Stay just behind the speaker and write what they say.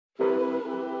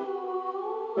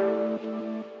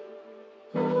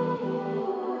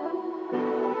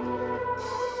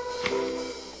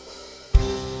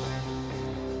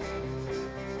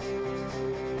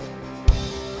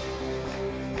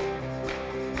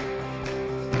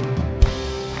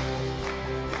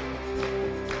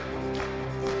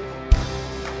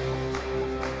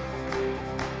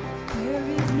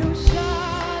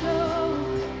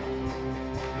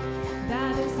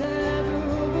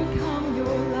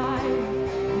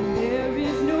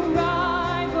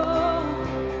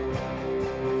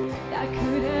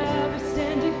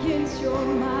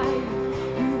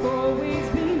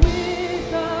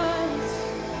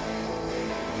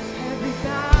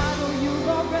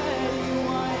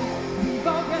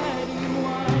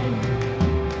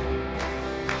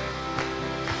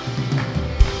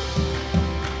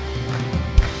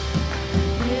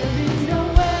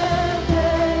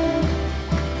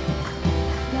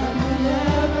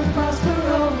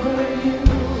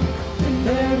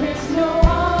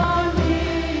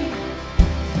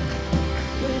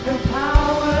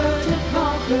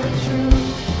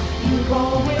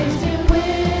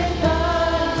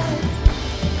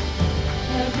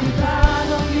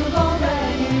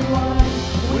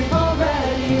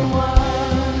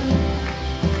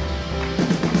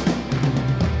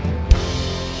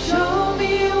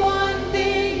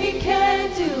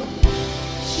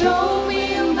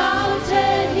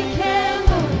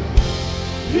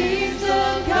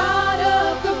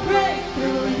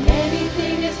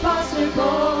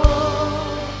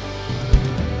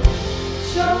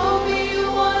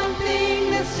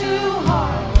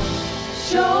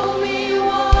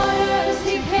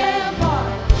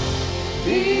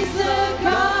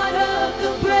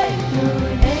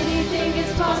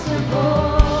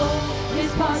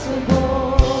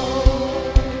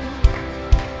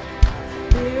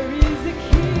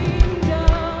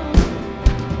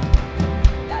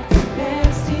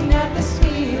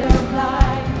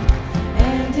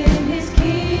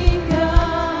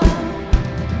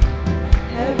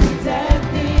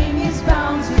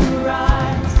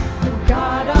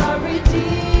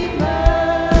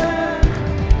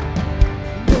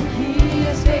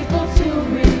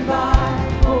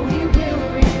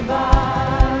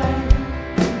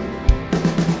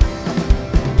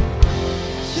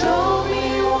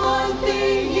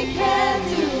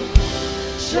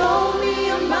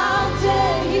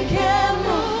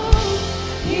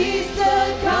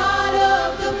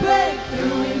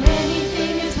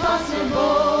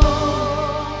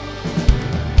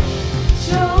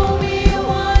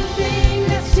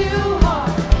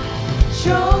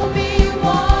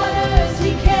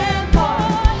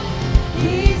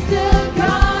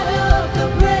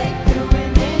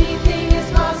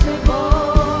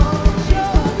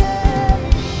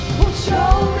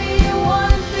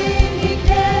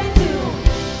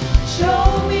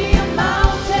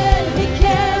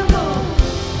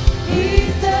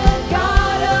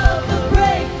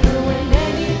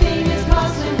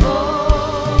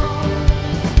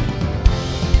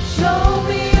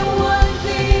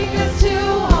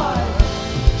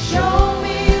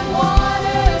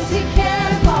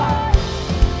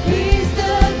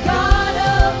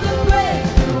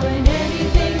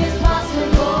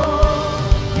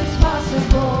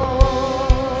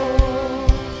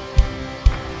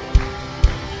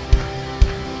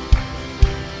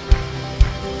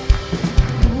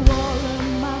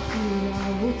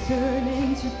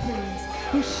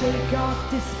shake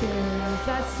off despair as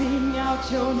I sing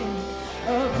out your name.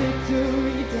 A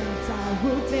victory dance, I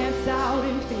will dance out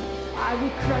in faith. I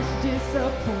will crush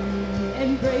disappointment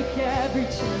and break every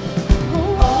chain.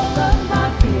 All of my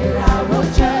fear I will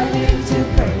turn into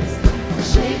praise.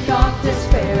 Shake off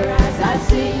despair as I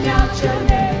sing out your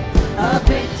name. A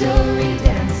victory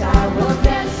dance, I will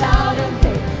dance out in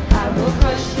faith. I will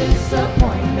crush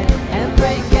disappointment and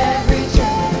break every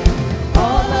chain.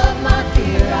 All of my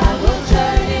fear I will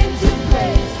turn into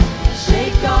praise.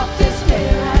 Shake off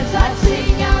despair as I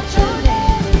sing out your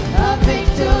name. A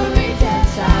victory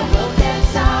dance, I will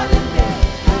dance out in faith.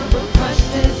 I will crush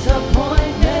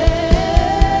disappointment.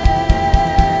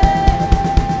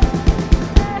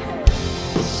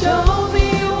 Show me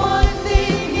one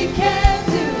thing you can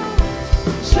do.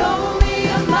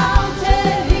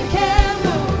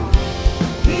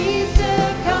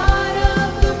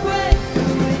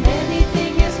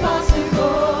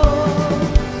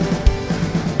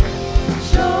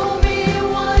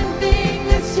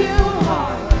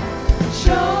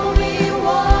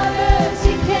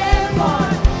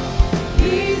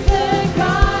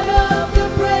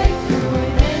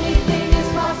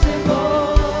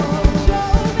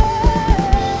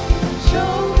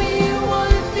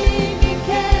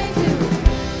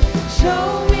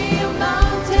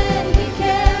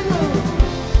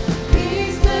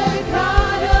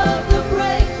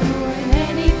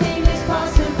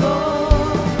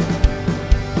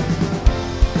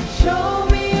 Show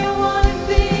me one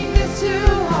thing that's too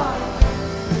hard.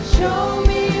 Show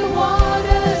me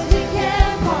waters he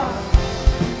can part.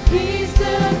 He's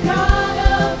the God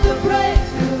of the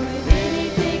breakthrough, and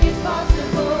anything is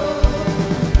possible.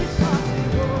 It's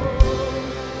possible.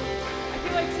 I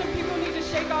feel like some people need to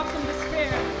shake off some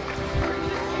despair. So we're going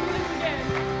to sing this again.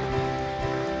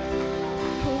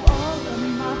 Oh, all of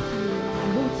my fear I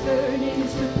will turn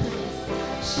into praise.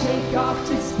 Shake off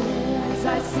despair as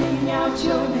I sing out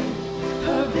your name.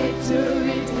 A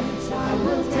victory dance, I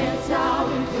will dance out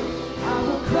in faith. I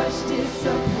will crush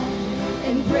disappointment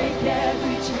and break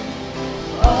every chain.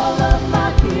 All of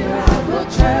my fear I will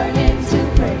turn into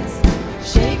praise.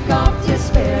 Shake off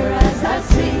despair as I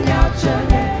sing out your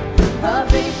name. A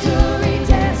victory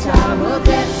dance, I will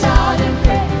dance out in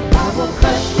faith. I will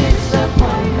crush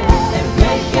disappointment and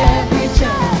break every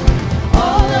chain.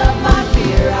 All of my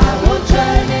fear I will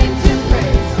turn into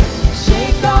praise.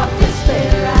 Shake off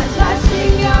despair as I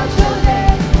sing out your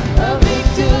name. A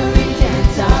victory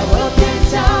dance, I will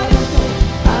dance out in faith.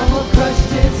 I will crush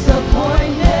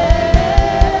disappointment.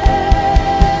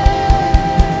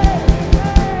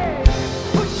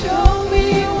 Oh, show me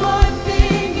one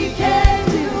thing he can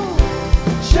do.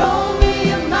 Show me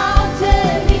a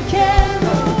mountain he can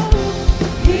move.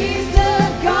 He's the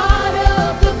God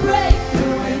of the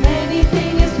breakthrough, and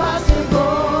anything is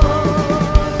possible.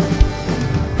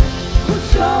 Oh,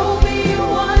 show me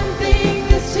one thing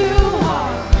that's too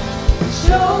hard.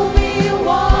 Show me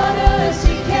waters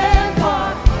he can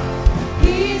part.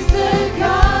 He's the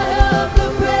God of the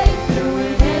breakthrough,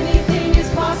 and anything is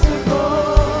possible.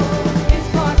 It's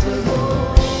possible.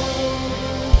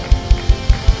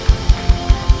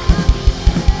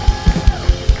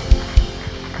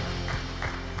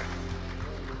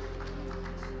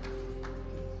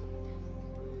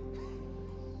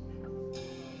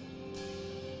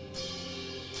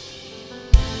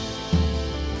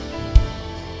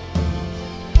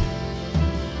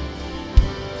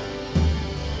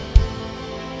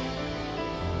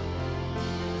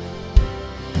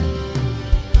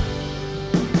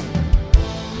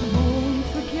 I won't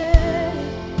forget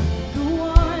the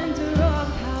wonder of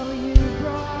how you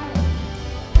brought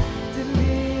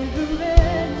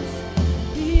deliverance,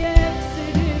 the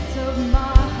exodus of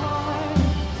my heart.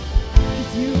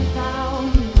 'Cause you found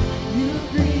me, you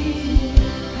freed me,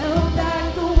 held back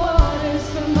the waters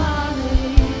for my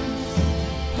release.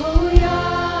 Oh,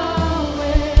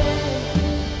 Yahweh.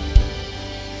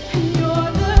 And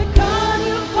you're the God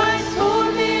who fights for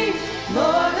me,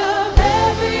 Lord of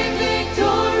every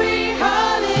victory.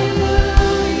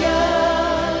 Hallelujah,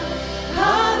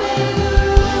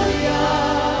 hallelujah.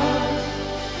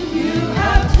 You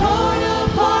have torn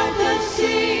apart the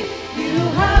sea, you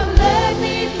have led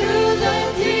me through the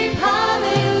deep.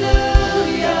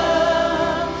 Hallelujah,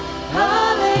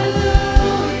 hallelujah.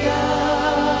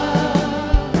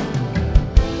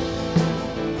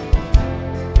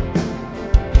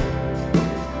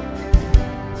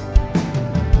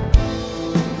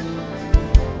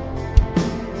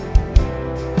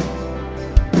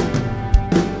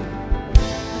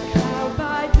 Cloud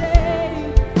by day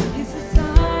is a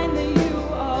sign that you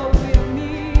are with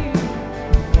me.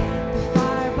 The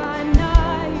fire by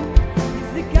night is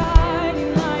the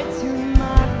guiding light to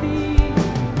my feet.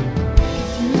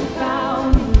 'Cause you found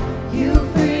me, you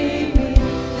freed me,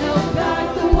 held back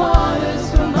the waters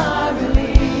for my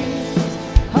release.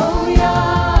 Oh,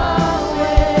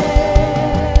 Yahweh.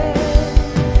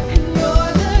 And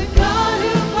you're the God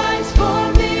who fights for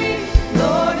me,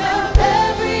 Lord of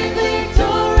every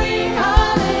victory.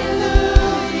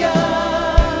 Hallelujah,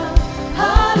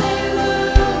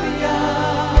 hallelujah.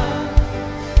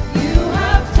 You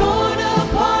have torn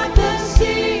apart the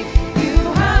sea, you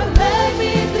have led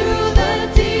me through the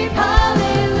deep.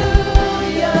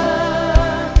 Hallelujah,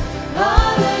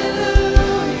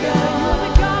 hallelujah.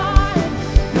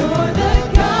 You're the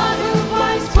God who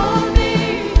fights for me,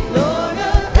 Lord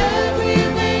of every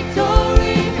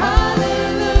victory.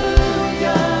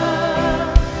 Hallelujah,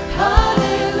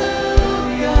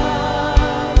 hallelujah.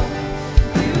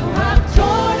 You have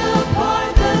torn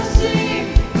apart the sea,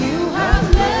 you have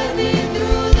led me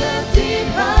through the deep.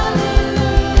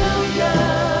 Hallelujah,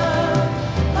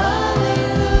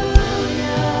 hallelujah.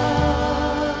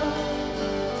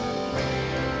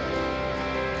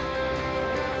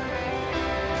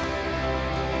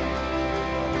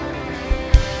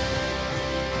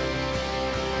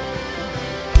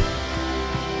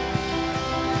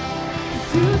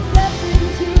 You stepped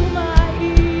into my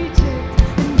Egypt,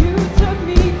 and you took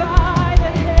me by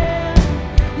the hand,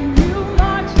 and you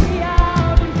marched me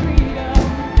out in freedom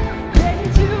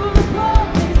into the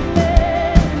promised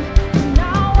land. And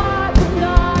now I will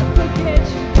not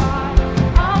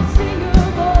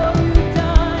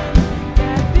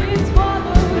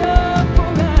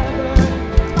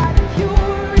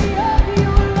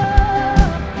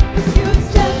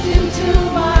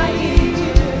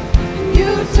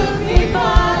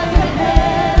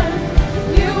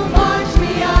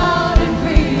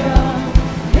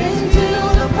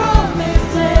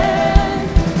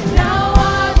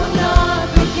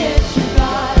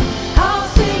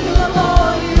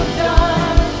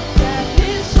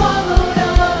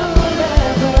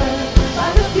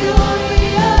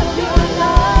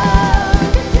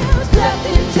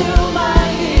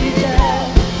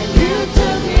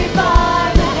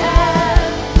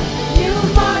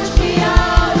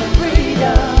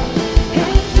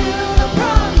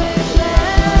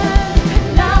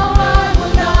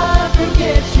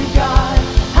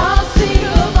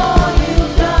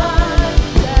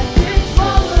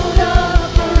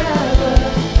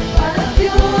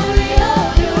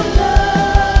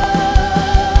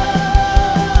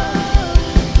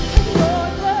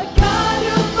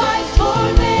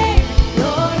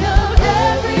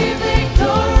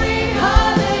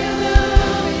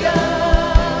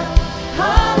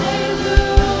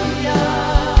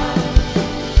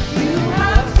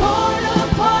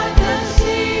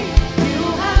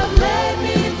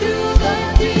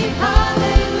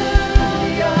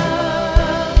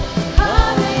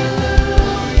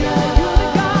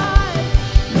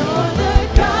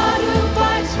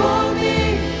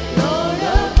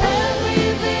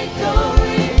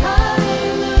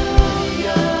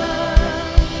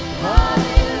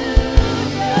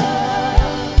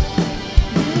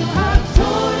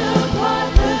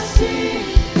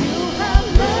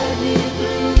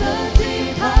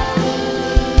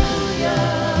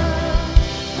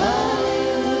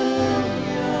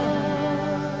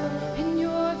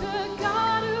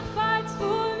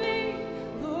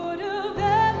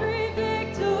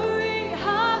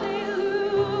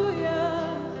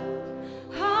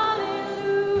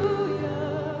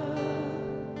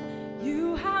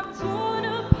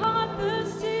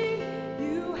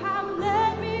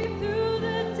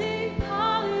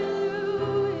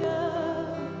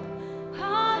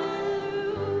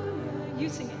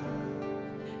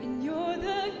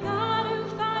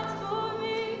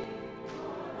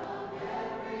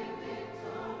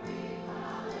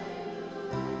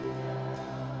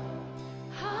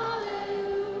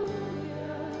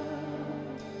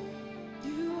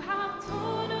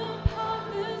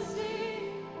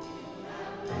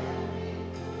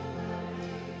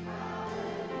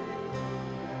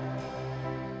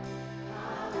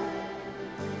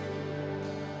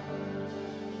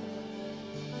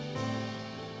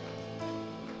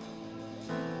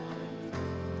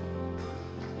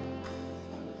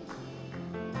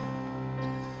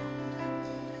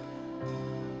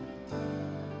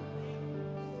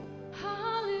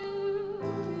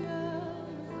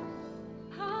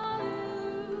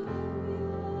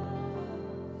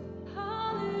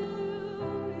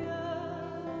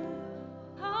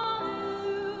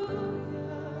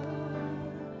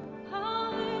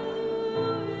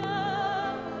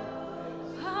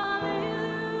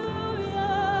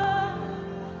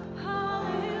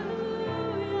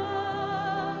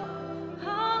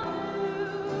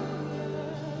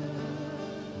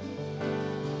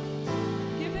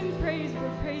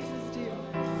for praise is due.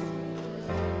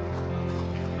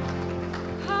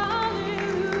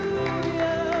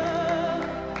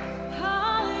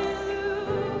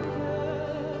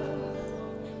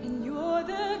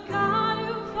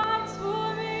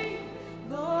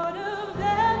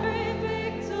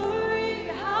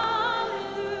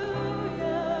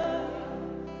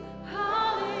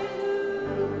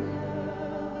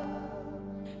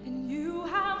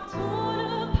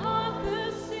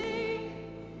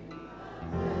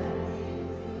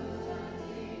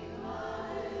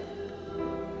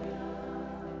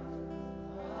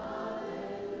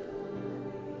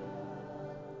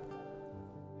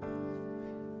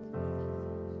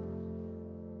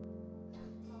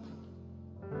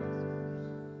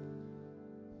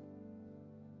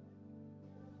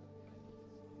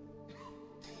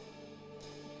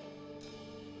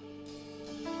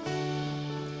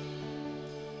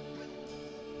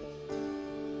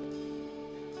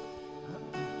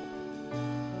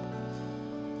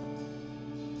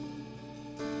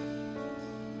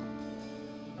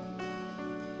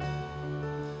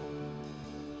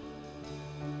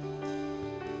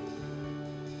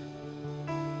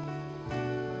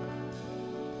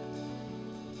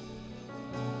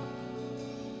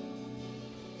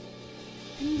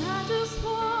 And I just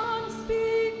want to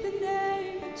speak the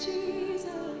name of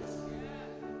Jesus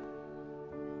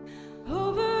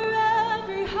over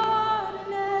every heart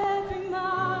and every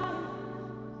mind.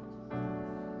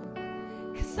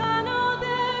 'Cause I know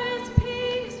there is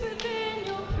peace within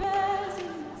your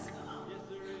presence.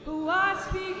 Oh, I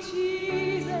speak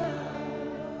Jesus.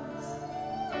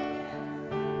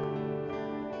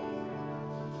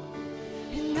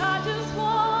 And I just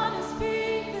want to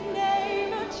speak the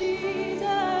name of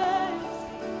Jesus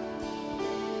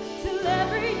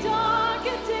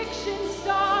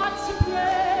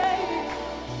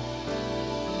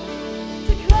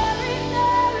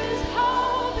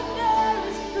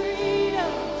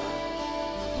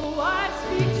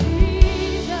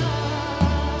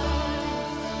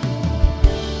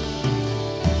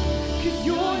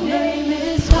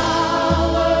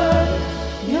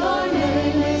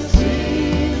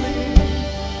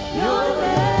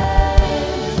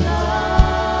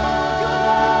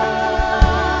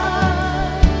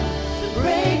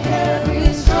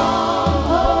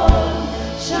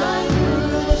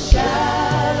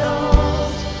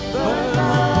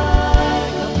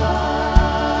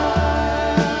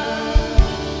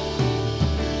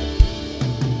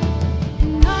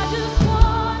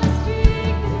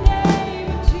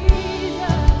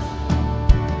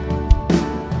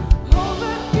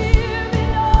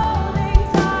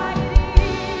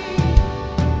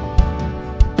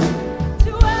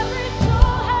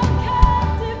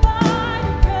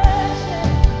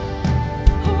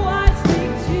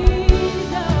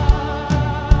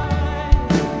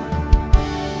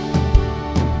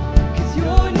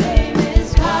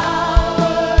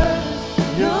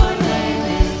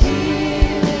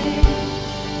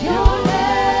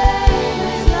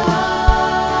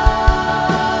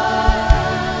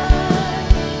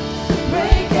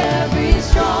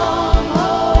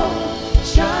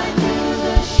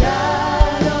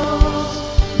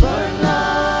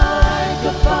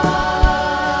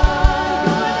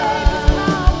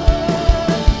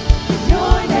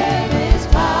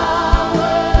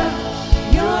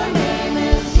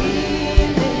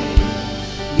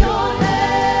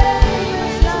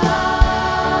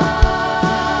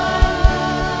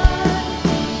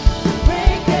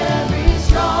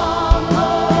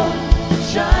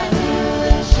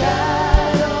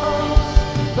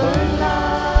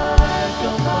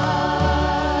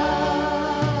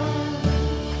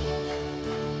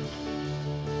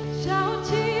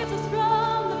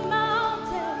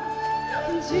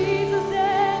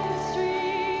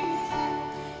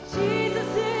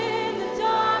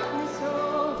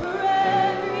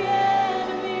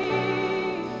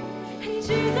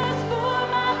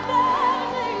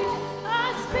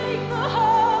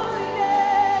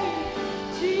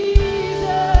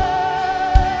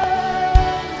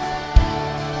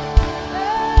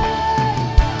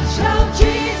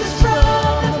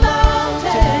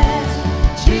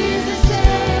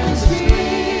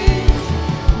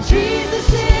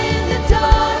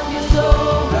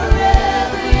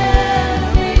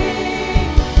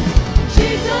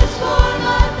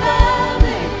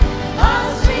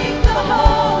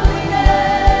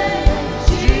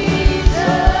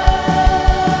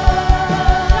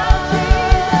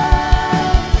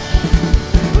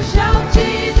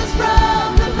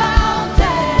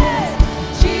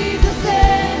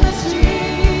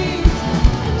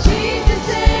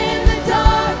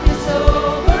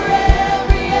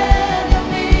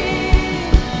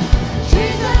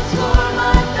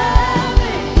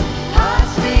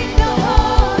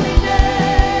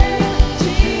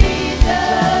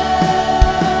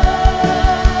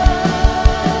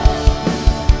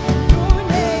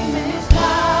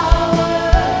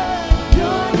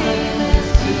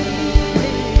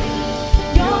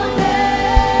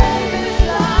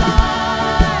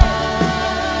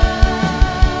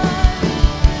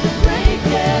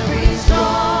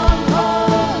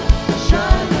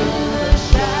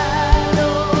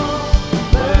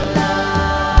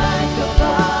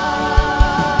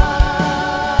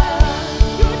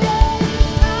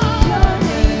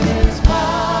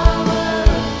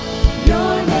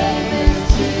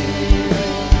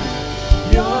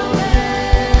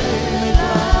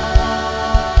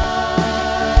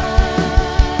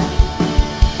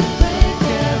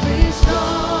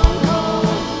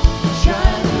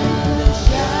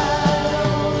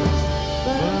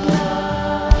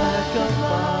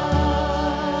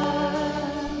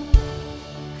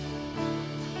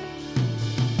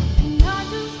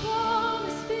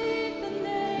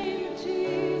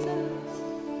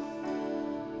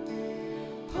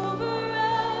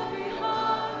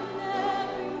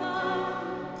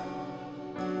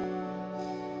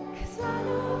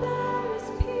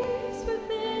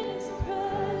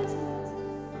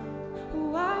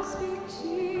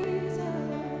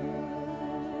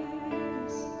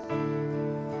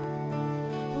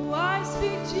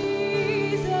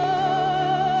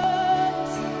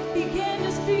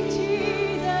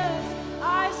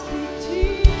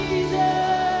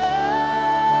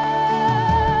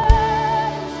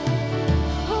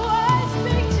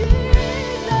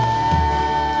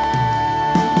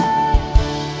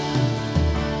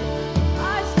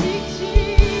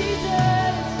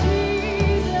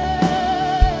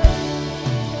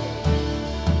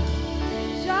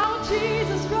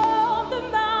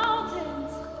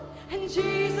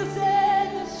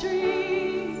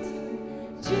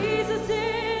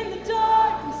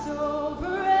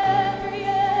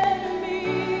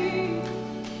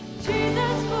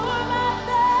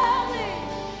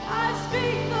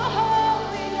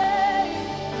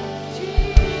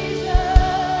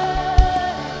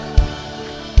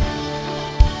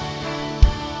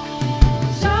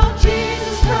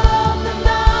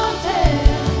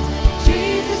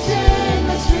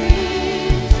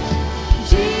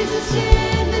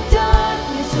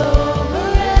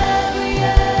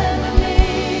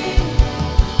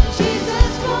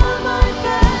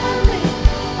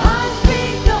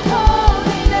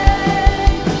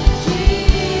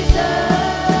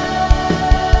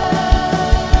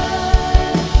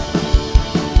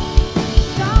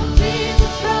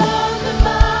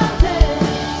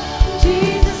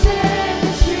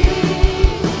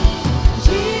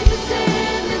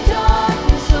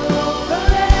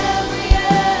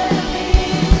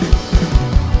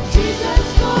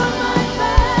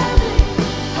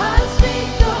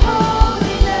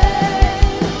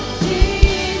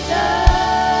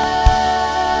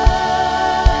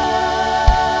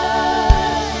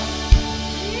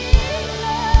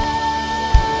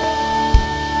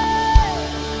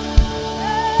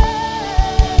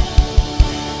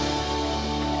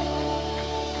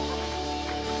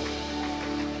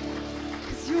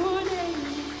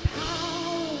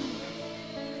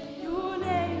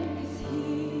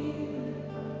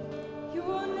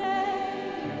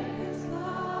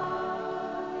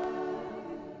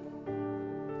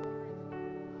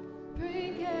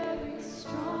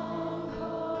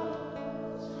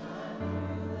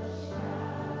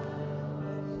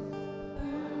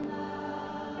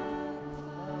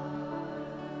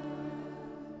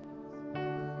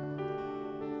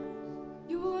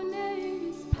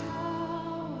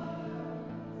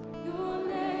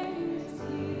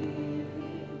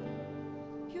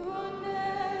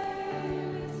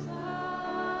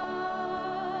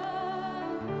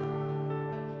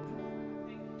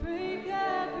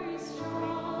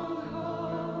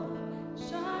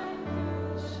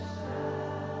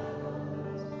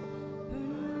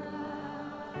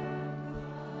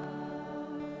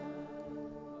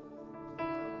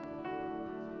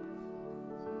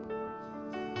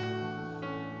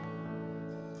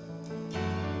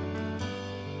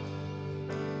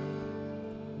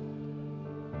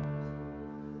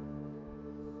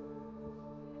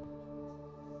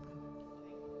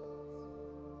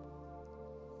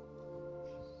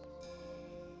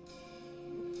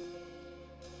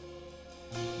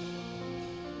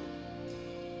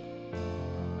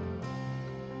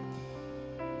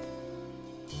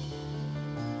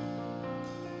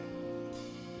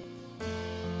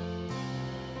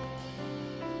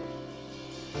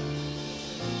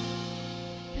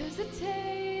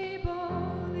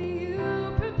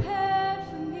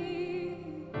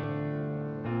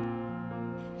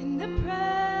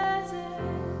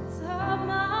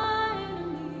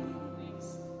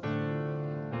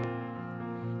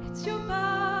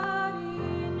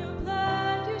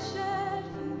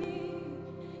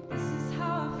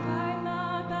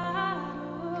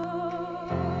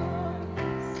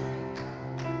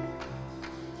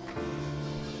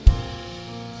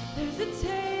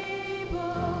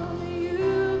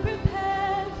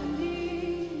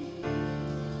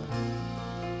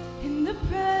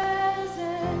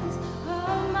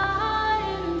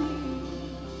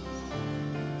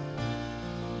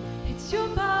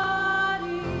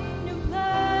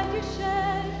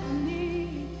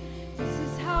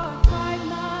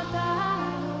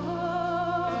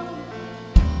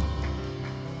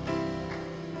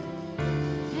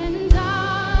And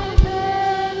I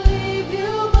believe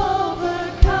you've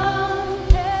overcome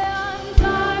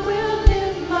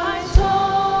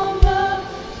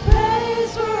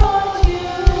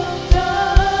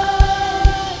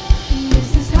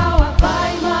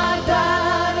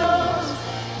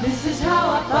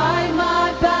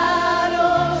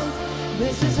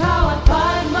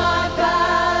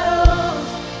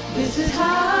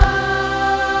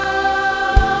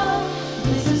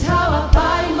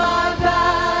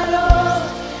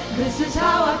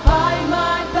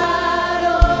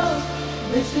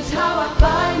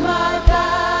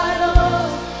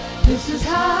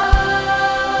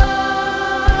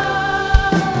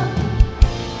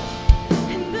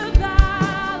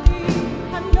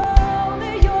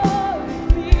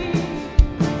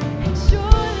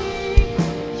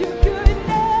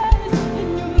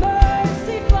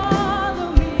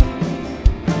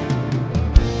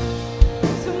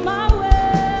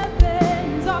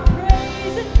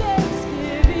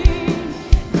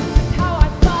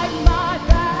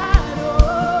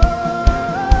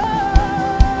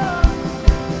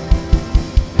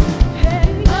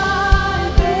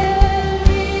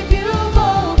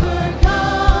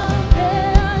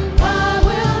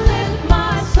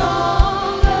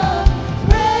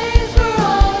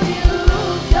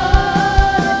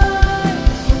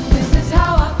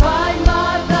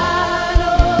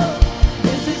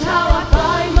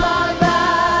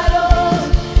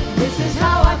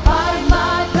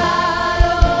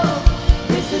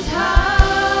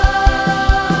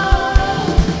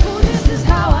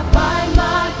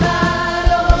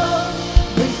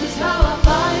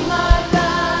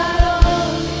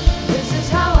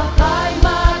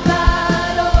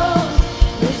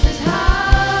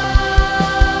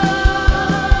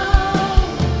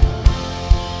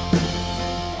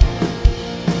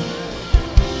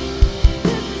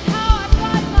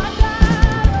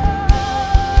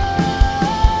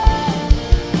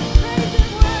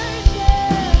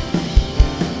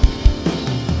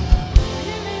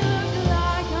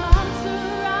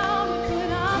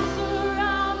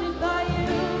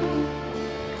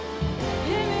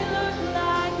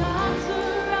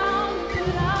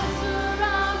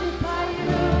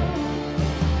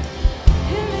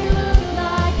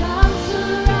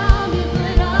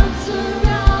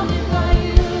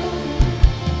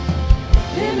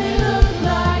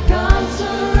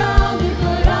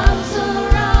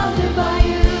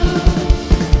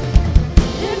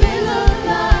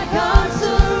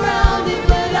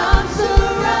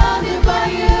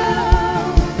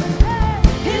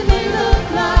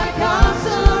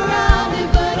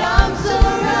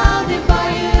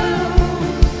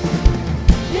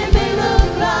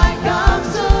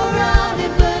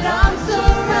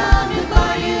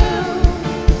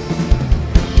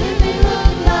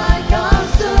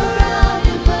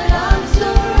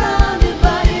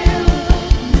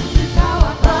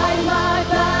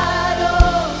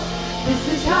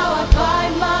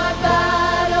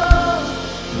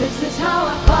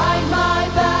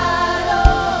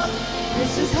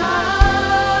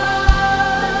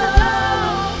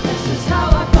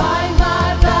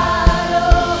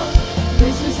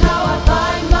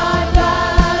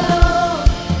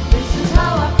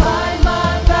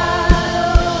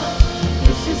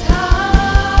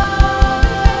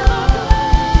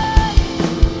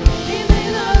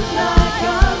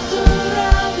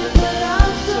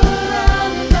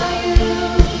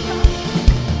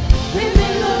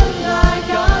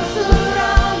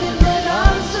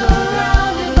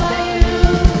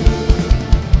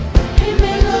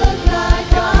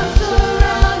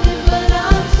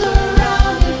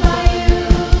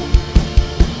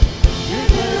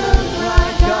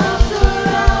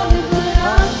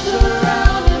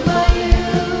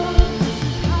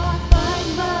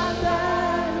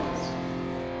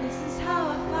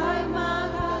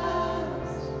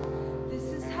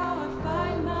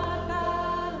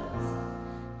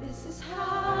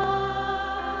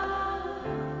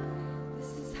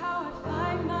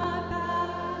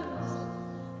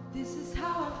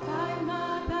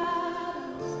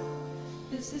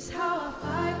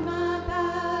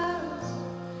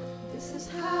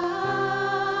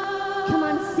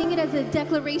sing it as a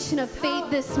declaration of faith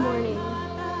this morning.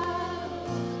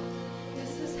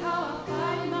 This is how I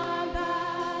fight my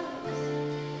battles.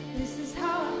 This is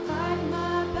how I fight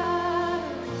my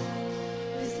battles.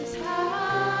 This is how I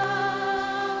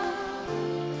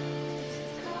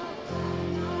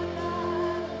fight my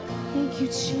battles. Thank you,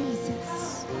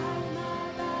 Jesus.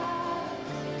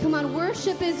 Come on,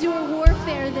 worship is your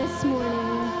warfare this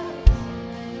morning.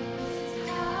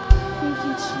 Thank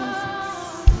you, Jesus.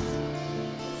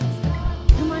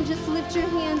 Come on, just lift your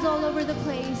hands all over the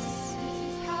place.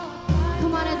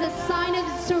 Come on, as a sign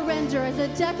of surrender, as a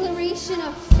declaration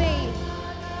of faith,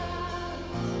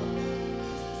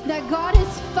 that God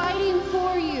is fighting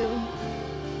for you.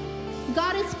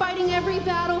 God is fighting every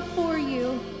battle for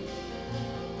you.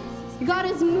 God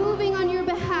is moving on your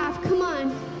behalf. Come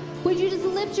on. Would you just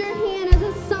lift your hand as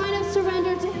a sign of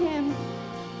surrender to Him?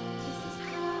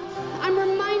 I'm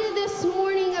reminded this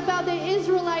morning about the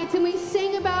Israelites, and we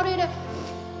sang about it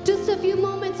just a few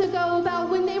moments ago, about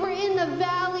when they were in the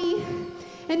valley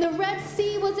and the Red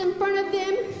Sea was in front of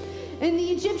them and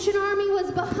the Egyptian army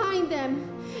was behind them.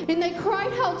 And they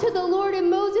cried out to the Lord, and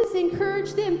Moses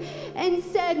encouraged them and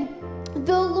said,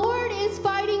 "The Lord is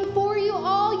fighting for you.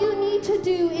 All you need to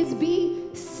do is be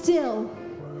still."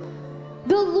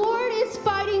 The Lord is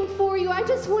fighting for you. I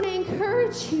just want to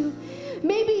encourage you.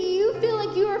 Maybe you feel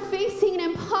like you are facing an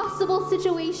impossible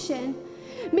situation.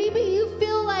 Maybe you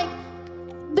feel like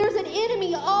there's an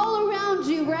enemy all around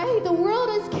you, right? The world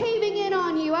is caving in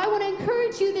on you. I want to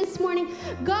encourage you this morning.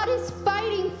 God is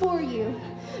fighting for you.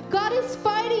 God is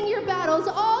fighting your battles.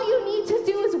 All you need to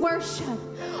do is worship.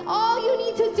 All you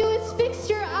need to do is fix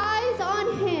your eyes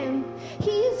on Him.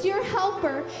 He is your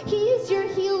helper. He is your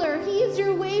healer. He is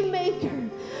your way maker.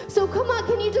 So come on,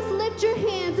 can you just lift your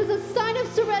hands as a sign of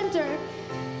surrender?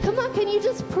 Come on, can you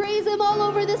just praise Him all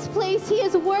over this place? He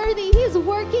is worthy. He is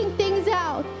working things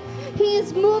out. He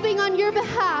is moving on your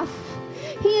behalf.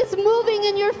 He is moving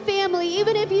in your family,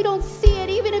 even if you don't see it,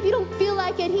 even if you don't feel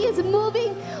like it. He is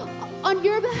moving on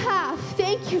your behalf.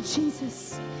 Thank you,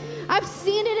 Jesus. I've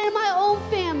seen it in my own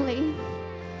family.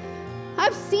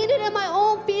 I've seen it in my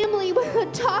own family when the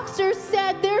doctor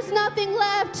said there's nothing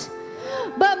left.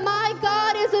 But my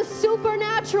God is a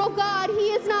supernatural God. He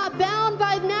is not bound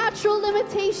by natural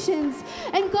limitations.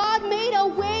 And God made a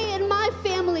way in my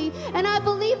family. And I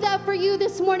believe that for you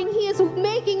this morning. He is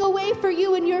making a way for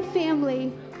you and your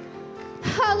family.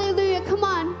 Hallelujah. Come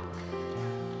on.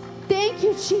 Thank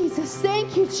you, Jesus.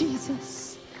 Thank you,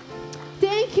 Jesus.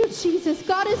 Thank you, Jesus.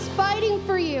 God is fighting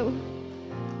for you.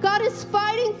 God is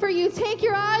fighting for you. Take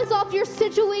your eyes off your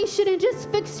situation and just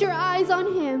fix your eyes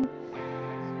on Him.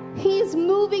 He is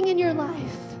moving in your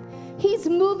life. He's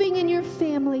moving in your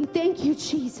family. Thank you,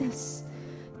 Jesus.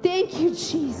 Thank you,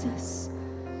 Jesus.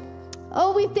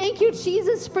 Oh, we thank you,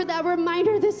 Jesus, for that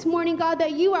reminder this morning, God,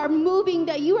 that you are moving,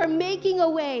 that you are making a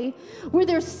way where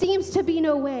there seems to be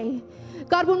no way.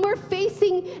 God, when we're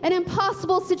facing an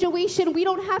impossible situation, we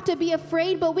don't have to be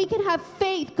afraid, but we can have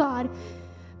faith, God.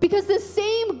 Because the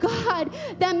same God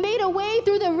that made a way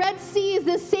through the Red Sea is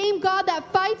the same God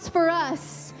that fights for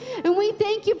us. And we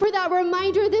thank you for that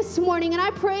reminder this morning. And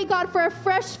I pray, God, for a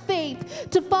fresh faith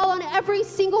to fall on every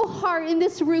single heart in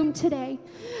this room today.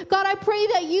 God, I pray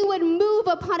that you would move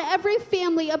upon every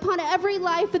family, upon every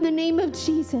life in the name of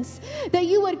Jesus. That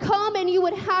you would come and you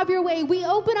would have your way. We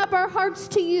open up our hearts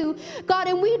to you, God,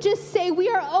 and we just say we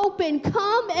are open.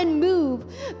 Come and move.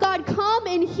 God, come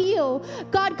and heal.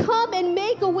 God, come and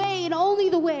make a way in only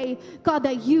the way, God,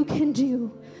 that you can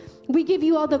do. We give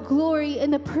you all the glory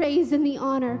and the praise and the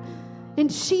honor. In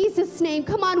Jesus' name.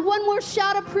 Come on, one more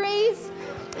shout of praise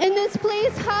in this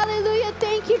place. Hallelujah.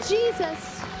 Thank you,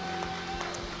 Jesus.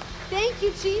 Thank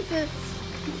you, Jesus.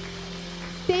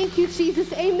 Thank you,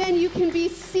 Jesus. Amen. You can be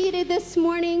seated this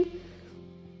morning.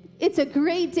 It's a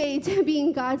great day to be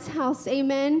in God's house.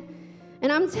 Amen.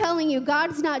 And I'm telling you,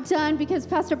 God's not done because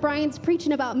Pastor Brian's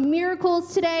preaching about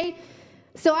miracles today.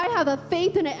 So I have a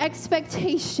faith and an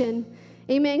expectation.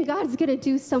 Amen. God's going to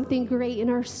do something great in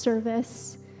our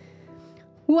service.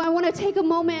 Well, I want to take a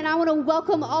moment and I want to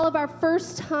welcome all of our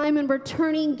first time and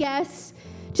returning guests.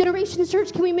 Generations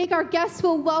Church, can we make our guests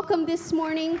feel welcome this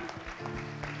morning?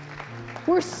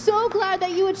 We're so glad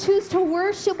that you would choose to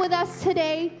worship with us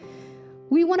today.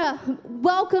 We want to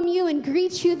welcome you and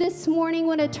greet you this morning. We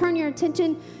want to turn your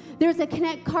attention. There's a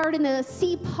connect card in the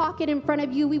seat pocket in front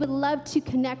of you. We would love to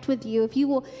connect with you. If you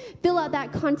will fill out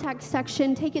that contact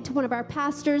section, take it to one of our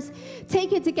pastors,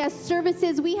 take it to guest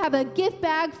services. We have a gift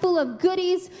bag full of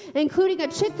goodies, including a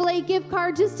Chick-fil-A gift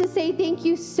card, just to say thank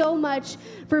you so much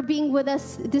for being with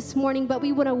us this morning. But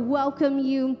we want to welcome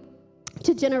you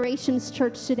to Generations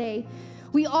Church today.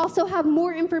 We also have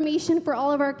more information for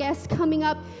all of our guests coming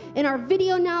up in our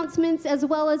video announcements, as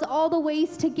well as all the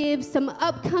ways to give, some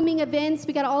upcoming events.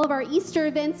 We got all of our Easter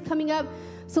events coming up.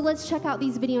 So let's check out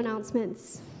these video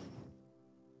announcements.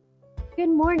 Good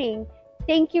morning.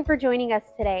 Thank you for joining us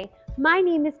today. My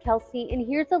name is Kelsey, and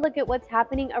here's a look at what's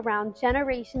happening around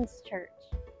Generations Church.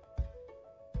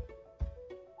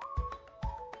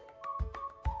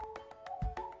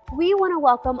 We want to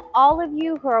welcome all of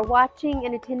you who are watching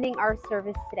and attending our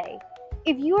service today.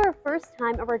 If you are a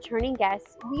first-time or returning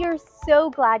guest, we are so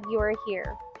glad you are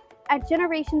here. At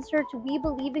Generations Church, we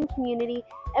believe in community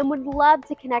and would love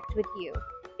to connect with you.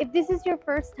 If this is your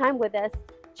first time with us,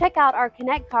 check out our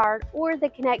Connect card or the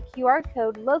Connect QR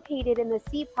code located in the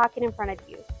seat pocket in front of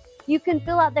you. You can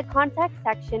fill out the contact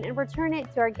section and return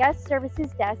it to our guest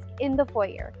services desk in the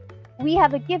foyer. We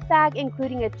have a gift bag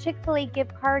including a Chick-fil-A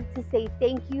gift card to say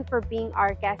thank you for being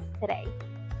our guest today.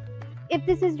 If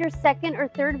this is your second or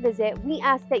third visit, we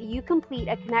ask that you complete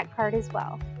a Connect card as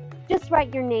well. Just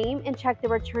write your name and check the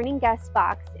returning guest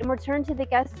box and return to the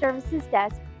guest services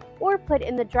desk or put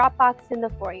in the drop box in the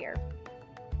foyer.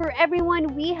 For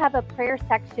everyone, we have a prayer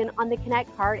section on the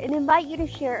Connect card and invite you to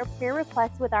share a prayer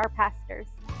request with our pastors.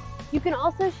 You can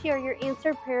also share your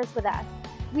answered prayers with us.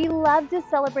 We love to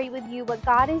celebrate with you what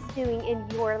God is doing in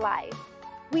your life.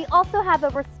 We also have a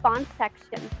response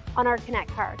section on our Connect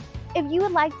card. If you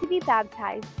would like to be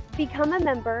baptized, become a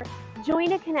member,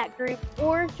 join a Connect group,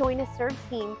 or join a serve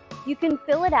team, you can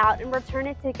fill it out and return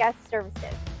it to guest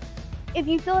services. If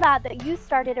you filled out that you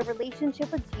started a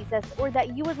relationship with Jesus or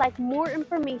that you would like more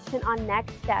information on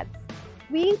next steps,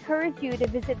 we encourage you to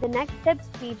visit the Next Steps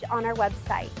page on our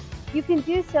website. You can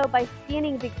do so by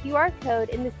scanning the QR code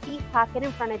in the seat pocket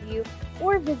in front of you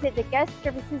or visit the guest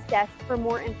services desk for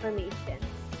more information.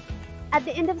 At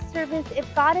the end of service,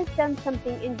 if God has done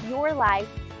something in your life,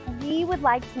 we would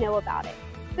like to know about it.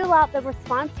 Fill out the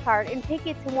response card and take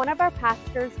it to one of our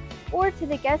pastors or to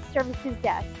the guest services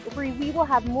desk, where we will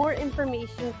have more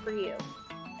information for you.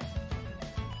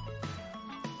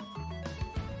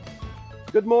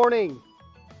 Good morning.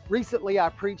 Recently, I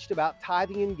preached about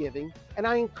tithing and giving, and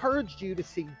I encouraged you to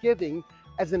see giving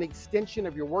as an extension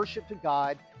of your worship to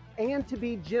God and to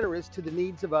be generous to the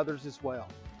needs of others as well.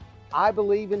 I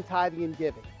believe in tithing and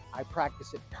giving. I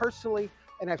practice it personally,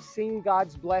 and I've seen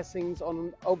God's blessings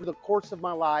over the course of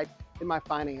my life in my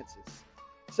finances.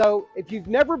 So if you've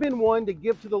never been one to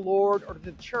give to the Lord or to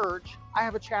the church, I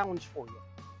have a challenge for you.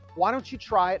 Why don't you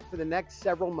try it for the next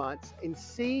several months and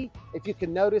see if you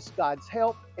can notice God's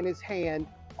help and His hand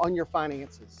on your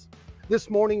finances. This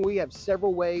morning, we have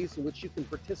several ways in which you can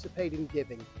participate in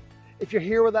giving. If you're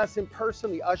here with us in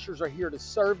person, the ushers are here to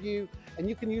serve you, and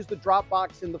you can use the drop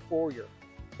box in the foyer.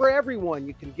 For everyone,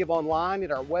 you can give online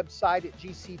at our website at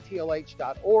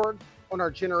gctlh.org, on our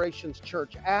Generations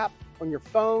Church app, on your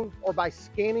phone, or by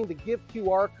scanning the Give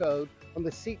QR code on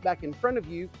the seat back in front of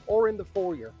you or in the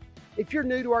foyer. If you're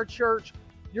new to our church,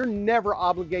 you're never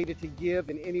obligated to give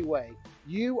in any way.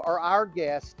 You are our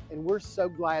guest, and we're so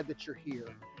glad that you're here.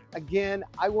 Again,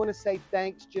 I want to say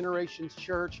thanks, Generations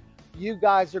Church. You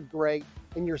guys are great,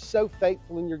 and you're so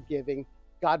faithful in your giving.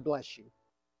 God bless you.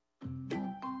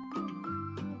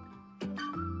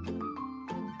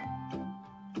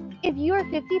 If you are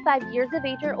 55 years of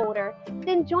age or older,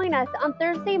 then join us on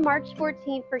Thursday, March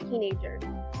 14th for Teenagers.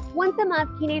 Once a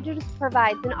month, Teenagers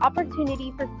provides an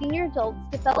opportunity for senior adults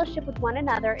to fellowship with one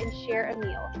another and share a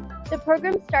meal. The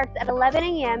program starts at 11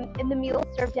 a.m. and the meal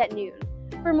is served at noon.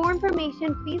 For more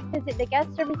information, please visit the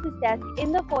guest services desk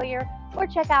in the foyer or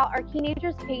check out our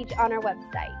Teenagers page on our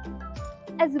website.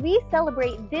 As we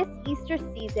celebrate this Easter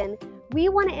season, we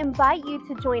want to invite you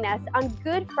to join us on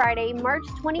Good Friday, March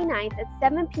 29th at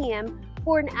 7 p.m.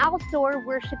 for an outdoor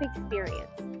worship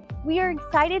experience. We are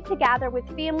excited to gather with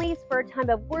families for a time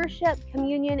of worship,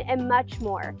 communion, and much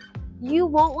more. You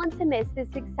won't want to miss this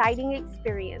exciting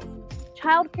experience.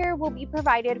 Childcare will be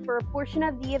provided for a portion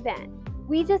of the event.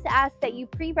 We just ask that you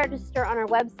pre-register on our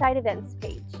website events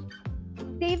page.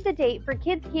 Save the date for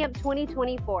Kids Camp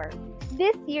 2024.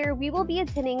 This year, we will be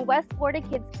attending West Florida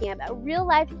Kids Camp at Real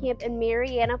Life Camp in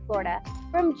Marianna, Florida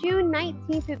from June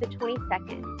 19th through the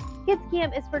 22nd. Kids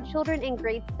Camp is for children in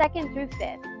grades 2nd through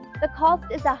 5th. The cost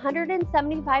is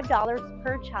 $175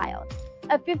 per child.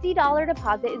 A $50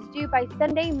 deposit is due by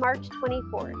Sunday, March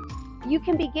 24th. You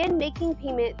can begin making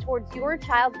payment towards your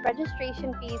child's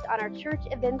registration fees on our church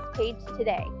events page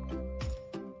today.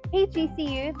 Hey GC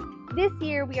Youth, this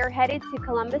year we are headed to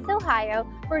Columbus, Ohio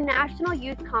for National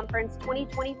Youth Conference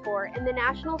 2024 and the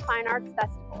National Fine Arts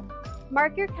Festival.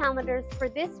 Mark your calendars for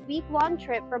this week-long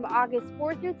trip from August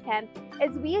 4th through 10th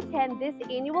as we attend this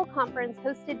annual conference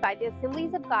hosted by the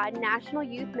Assemblies of God National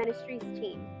Youth Ministries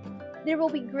team. There will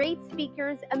be great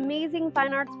speakers, amazing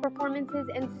fine arts performances,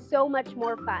 and so much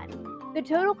more fun. The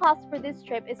total cost for this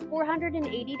trip is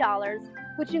 $480,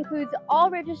 which includes all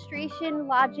registration,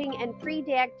 lodging, and free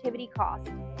day activity costs.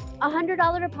 A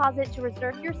 $100 deposit to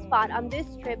reserve your spot on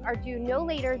this trip are due no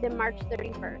later than March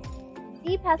 31st.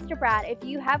 See Pastor Brad if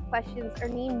you have questions or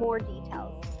need more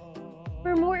details.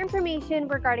 For more information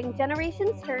regarding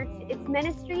Generations Church, its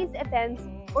ministries, events,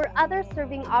 or other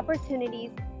serving opportunities,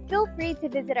 feel free to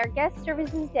visit our guest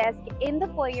services desk in the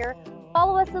foyer,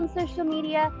 follow us on social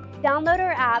media, download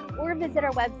our app, or visit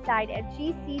our website at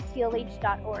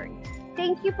gctlh.org.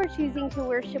 Thank you for choosing to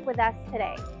worship with us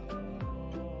today.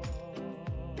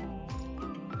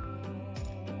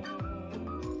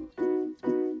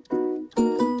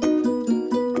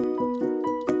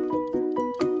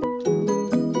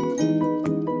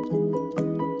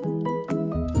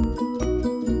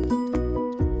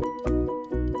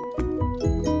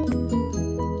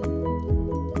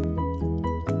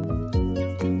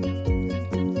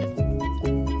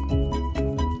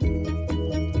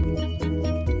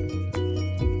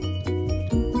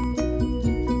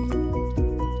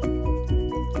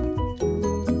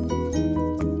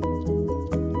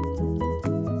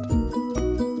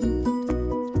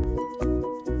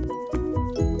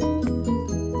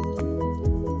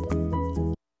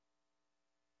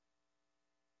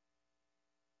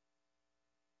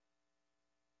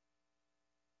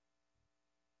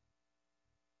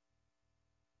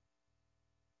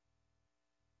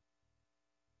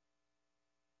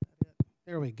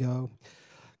 There we go.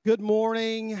 Good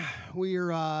morning. We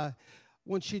want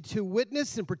you to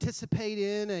witness and participate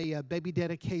in a baby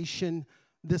dedication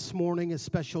this morning, a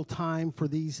special time for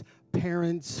these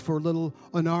parents, for little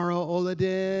Onara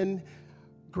Oladin,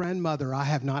 grandmother. I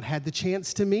have not had the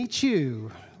chance to meet you.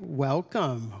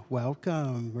 Welcome,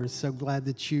 welcome. We're so glad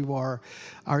that you are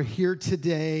here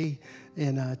today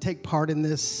and take part in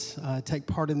this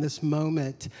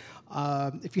moment.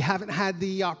 If you haven't had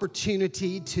the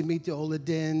opportunity to meet the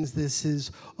Oladins, this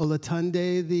is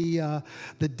Olatunde,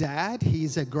 the dad.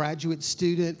 He's a graduate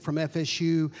student from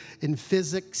FSU in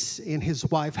physics, and his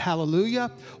wife,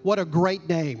 Hallelujah. What a great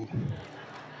name.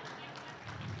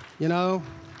 You know,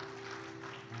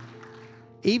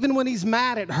 even when he's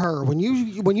mad at her, when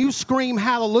you scream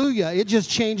Hallelujah, it just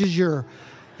changes your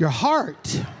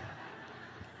heart.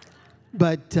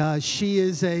 But she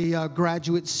is a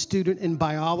graduate student in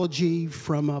biology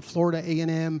from Florida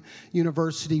A&M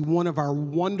University, one of our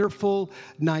wonderful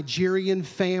Nigerian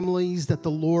families that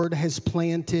the Lord has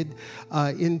planted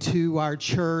into our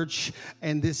church.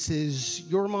 And this is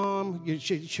your mom.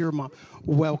 It's your mom.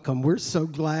 Welcome. We're so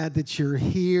glad that you're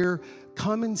here.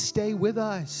 Come and stay with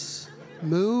us.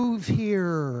 Move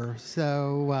here.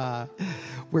 So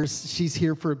she's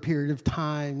here for a period of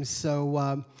time.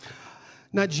 So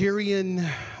Nigerian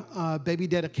baby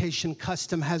dedication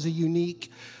custom has a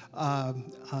unique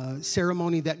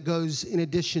ceremony that goes in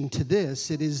addition to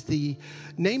this. It is the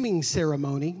naming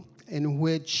ceremony, in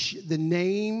which the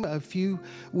name, a few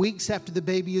weeks after the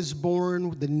baby is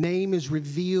born, the name is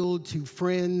revealed to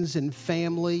friends and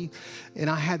family. And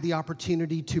I had the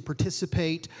opportunity to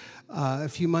participate a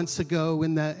few months ago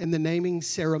in the naming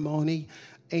ceremony.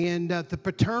 And the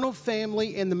paternal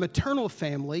family and the maternal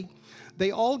family,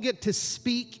 they all get to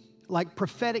speak like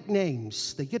prophetic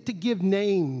names. They get to give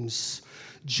names,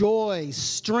 joy,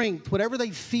 strength, whatever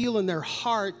they feel in their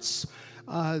hearts,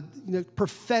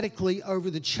 prophetically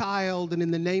over the child. And in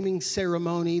the naming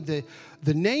ceremony, the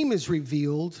name is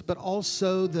revealed, but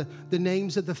also the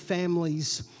names of the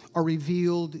families are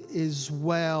revealed as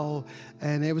well.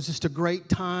 And it was just a great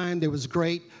time. There was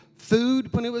great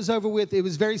food when it was over with. It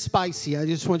was very spicy. I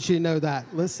just want you to know that.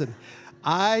 Listen,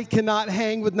 I cannot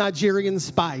hang with Nigerian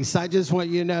spice. I just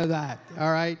want you to know that,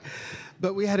 all right?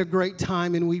 But we had a great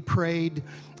time, and we prayed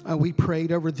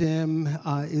over them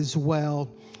as well.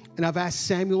 And I've asked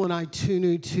Samuel and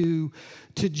Itunu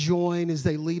to join as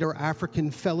they lead our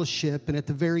African fellowship. And at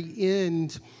the very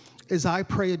end, as I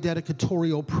pray a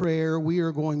dedicatorial prayer, we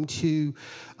are going to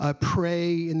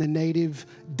pray in the native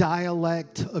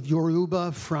dialect of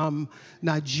Yoruba from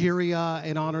Nigeria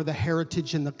and honor the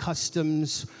heritage and the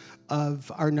customs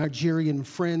of our Nigerian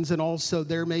friends. And also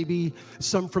there may be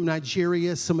some from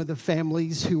Nigeria, some of the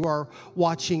families who are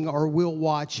watching or will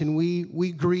watch. And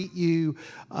we greet you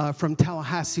from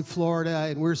Tallahassee, Florida,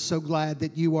 and we're so glad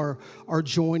that you are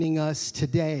joining us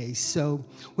today. So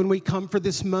when we come for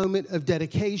this moment of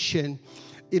dedication,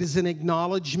 it is an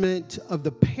acknowledgement of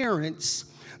the parents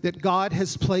that God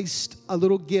has placed a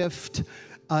little gift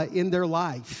in their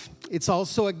life. It's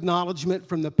also acknowledgement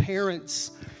from the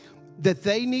parents that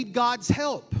they need God's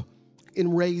help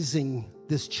in raising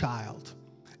this child.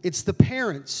 It's the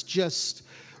parents just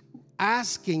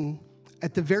asking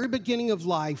at the very beginning of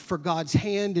life for God's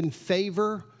hand and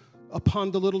favor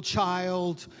upon the little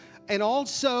child. And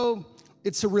also,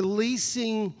 it's a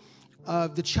releasing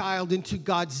of the child into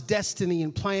God's destiny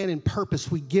and plan and purpose.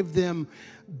 We give them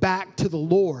back to the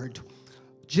Lord.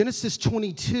 Genesis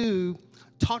 22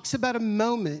 talks about a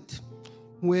moment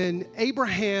when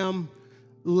Abraham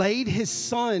laid his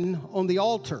son on the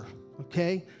altar,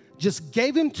 okay? Just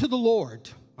gave him to the Lord,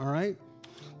 all right?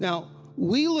 Now,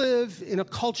 we live in a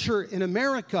culture in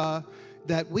America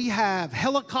that we have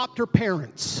helicopter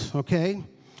parents, okay?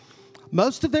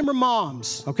 Most of them are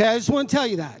moms, okay? I just want to tell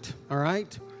you that, all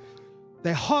right?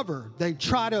 They hover. They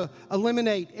try to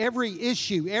eliminate every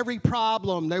issue, every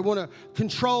problem. They want to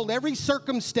control every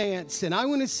circumstance. And I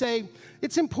want to say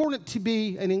it's important to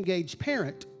be an engaged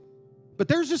parent. But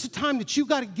there's just a time that you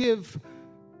got to give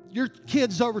your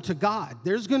kids over to God.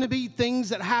 There's going to be things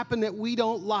that happen that we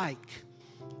don't like,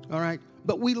 all right?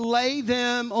 But we lay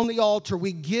them on the altar.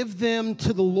 We give them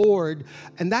to the Lord.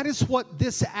 And that is what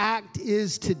this act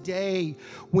is today.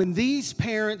 When these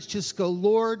parents just go,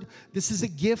 Lord, this is a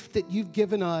gift that you've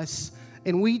given us,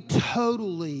 and we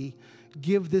totally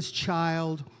give this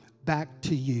child back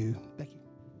to you. Becky.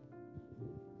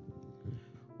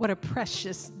 What a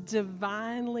precious,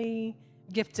 divinely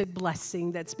gifted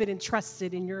blessing that's been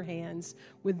entrusted in your hands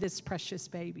with this precious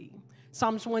baby.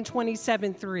 Psalms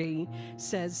 127:3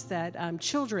 says that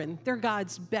children, they're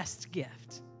God's best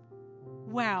gift.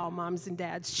 Wow, moms and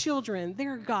dads, children,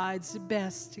 they're God's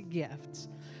best gift.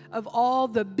 Of all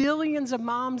the billions of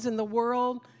moms in the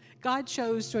world, God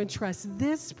chose to entrust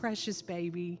this precious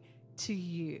baby to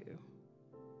you.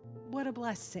 What a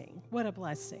blessing. What a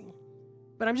blessing.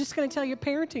 But I'm just going to tell you,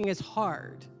 parenting is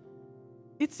hard.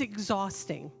 It's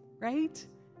exhausting, right?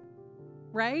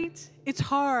 Right? It's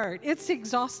hard. It's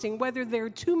exhausting, whether they're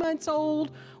 2 months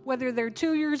old, whether they're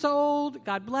 2 years old,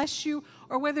 God bless you,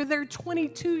 or whether they're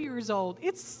 22 years old.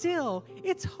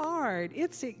 It's hard.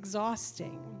 It's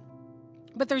exhausting.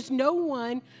 But there's no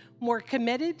one more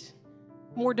committed,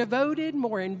 more devoted,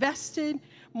 more invested,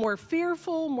 more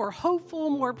fearful, more hopeful,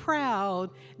 more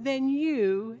proud than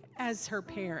you as her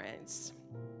parents.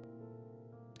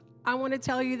 I want to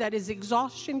tell you that as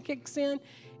exhaustion kicks in,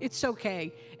 it's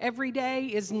okay. Every day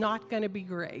is not going to be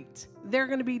great. There are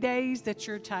going to be days that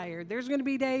you're tired. There's going to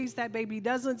be days that baby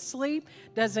doesn't sleep,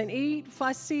 doesn't eat,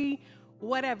 fussy,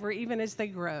 whatever, even as they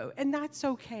grow. And that's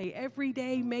okay. Every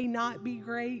day may not be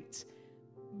great,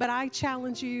 but I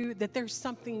challenge you that there's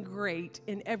something great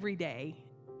in every day.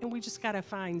 And we just got to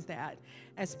find that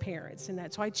as parents. And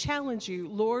that's why I challenge you,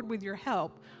 Lord, with your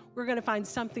help, we're going to find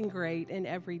something great in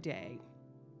every day.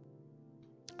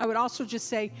 I would also just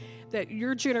say that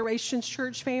your Generations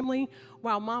Church family,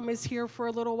 while Mom is here for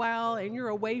a little while and you're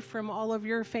away from all of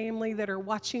your family that are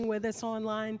watching with us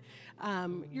online,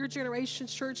 your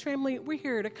Generations Church family, we're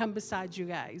here to come beside you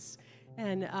guys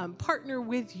and partner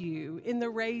with you in the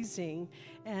raising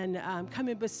and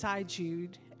coming beside you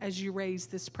as you raise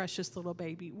this precious little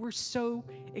baby. We're so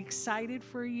excited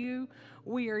for you.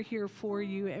 We are here for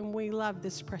you, and we love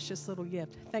this precious little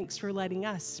gift. Thanks for letting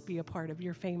us be a part of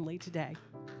your family today.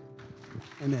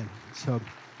 Amen. So,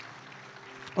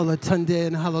 Olatunde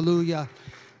and hallelujah.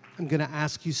 I'm going to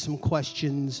ask you some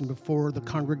questions, and before the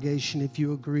congregation, if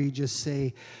you agree, just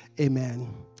say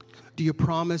amen. Do you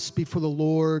promise before the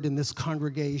Lord in this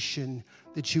congregation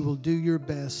that you will do your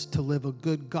best to live a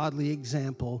good, godly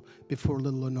example before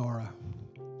little Lenora?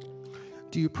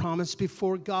 Do you promise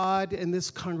before God in this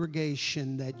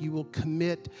congregation that you will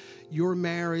commit your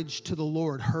marriage to the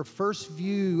Lord? Her first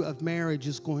view of marriage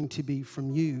is going to be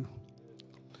from you.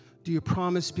 Do you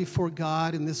promise before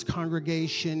God in this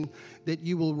congregation that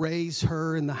you will raise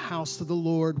her in the house of the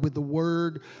Lord with the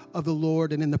word of the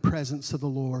Lord and in the presence of the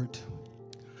Lord?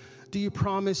 Do you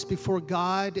promise before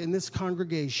God in this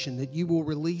congregation that you will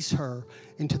release her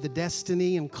into the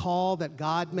destiny and call that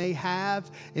God may have?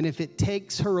 And if it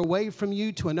takes her away from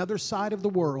you to another side of the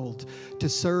world to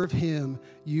serve Him,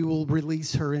 you will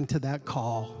release her into that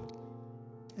call.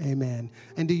 Amen.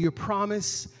 And do you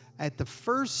promise at the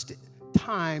first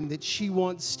time that she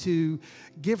wants to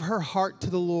give her heart to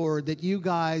the Lord that you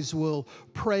guys will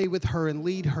pray with her and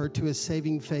lead her to a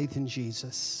saving faith in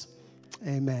Jesus?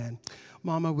 Amen.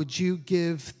 Mama, would you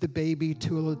give the baby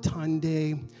to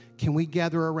Olatunde? Can we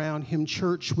gather around him?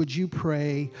 Church, would you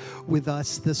pray with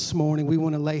us this morning? We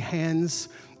want to lay hands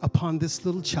upon this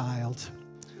little child.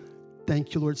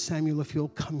 Thank you, Lord. Samuel, if you'll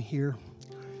come here.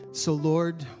 So,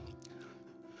 Lord,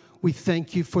 we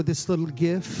thank you for this little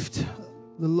gift,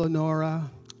 little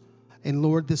Lenora. And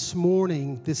Lord, this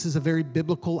morning, this is a very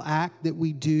biblical act that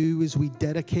we do as we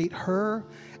dedicate her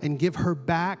and give her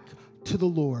back to the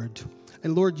Lord.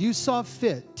 And Lord, you saw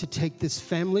fit to take this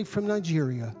family from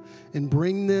Nigeria and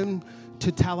bring them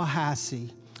to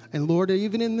Tallahassee. And Lord,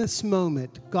 even in this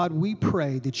moment, God, we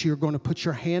pray that you're going to put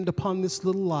your hand upon this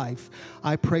little life.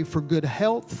 I pray for good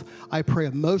health. I pray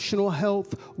emotional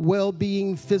health,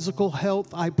 well-being, physical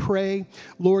health. I pray,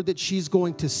 Lord, that she's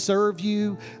going to serve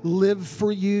you, live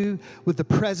for you with the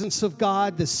presence of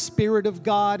God, the Spirit of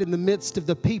God in the midst of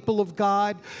the people of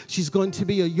God. She's going to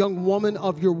be a young woman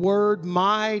of your word,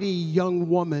 mighty young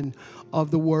woman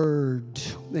of the word.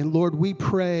 And Lord, we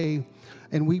pray.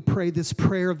 And we pray this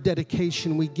prayer of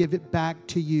dedication. We give it back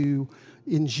to you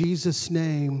in Jesus'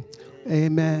 name.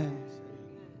 Amen.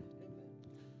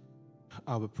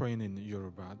 I'll be praying in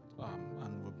Yoruba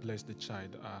and we'll bless the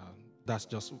child.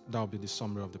 That'll be the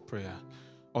summary of the prayer.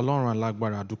 Ọlọ́run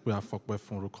alágbára, adúpẹ́ afọ́pẹ́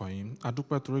fún orúkọ yín.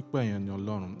 Adúpẹ́ torí pé ẹ̀yin ni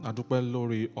Ọlọ́run. Adúpẹ́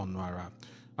lórí ọ̀nà àrà.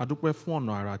 Adúpẹ́ fún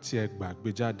ọ̀nà àrà tí ẹ gbà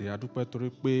gbé jáde. Adúpẹ́ torí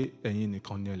pé ẹ̀yin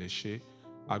nìkan ni ẹ lè ṣe.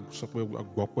 A sọ pé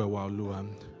gbọ́pẹ́ wa Olúwa.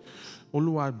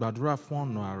 Olúwa gbàdúrà fún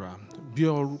ọ̀nà àrà bí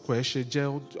orúkọ ẹ ṣe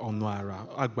jẹ́ ọ̀nà àrà.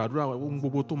 A gbàdúrà ohun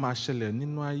gbogbo tó máa ṣẹlẹ̀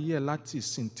nínú ayé ẹ láti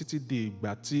ìsìn títí di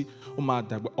ìgbà tí ó máa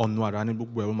dàgbà ọ̀nà àrà ní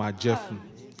gbogbo ẹ ó máa jẹ́ fún.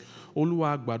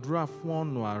 Olúwa gbàdúrà fún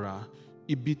ọ̀nà àrà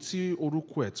ibi tí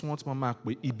orúkọ ẹ tí wọ́n ti máa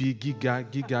pè ibi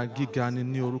gíga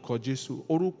ní orúkọ Jésù.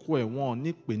 Orúkọ ẹ wọn ò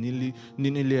ní pè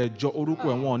nílé ẹjọ́, orúkọ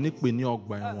ẹ wọn ò ní pè ní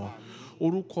ọgbà ẹ̀wọ̀n.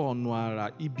 Orúkọ ọ̀nà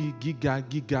àrà ibi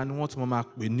gíga ni wọ́n ti máa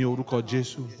pè ní orúkọ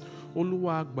Jésù.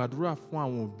 Olúwa gbàdúrà fún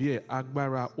àwọn òbí ẹ̀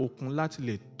agbára okun láti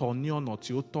lè tọ́ ní ọ̀nà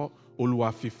tí ó tọ́.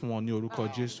 Olúwa fi fún wọn ní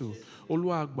orúkọ Jésù.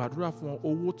 Olúwa gbàdúrà fún wọn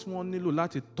owó tí wọ́n nílò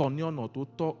láti tọ́ ní ọ̀nà tó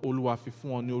tọ́. Olúwa fi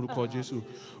fún wọn ní orúkọ Jésù.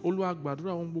 Olúwa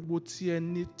gbàdúrà ohun gbogbo tí ẹ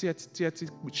ti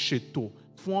ṣètò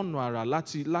fún ọ̀nà àrà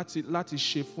láti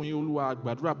ṣe fún yín. Olúwa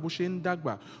gbàdúrà bó ṣe ń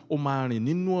dàgbà ó máa rìn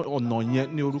nínú ọ̀nà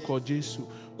yẹn ní orúkọ Jésù.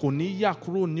 Kò ní yà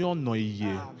kúrò ní ọ̀nà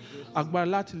ìyè. Agbára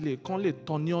láti lè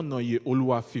tọ́ ní ọ̀nà ìyè.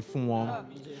 Olúwa fi fún wọn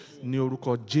ní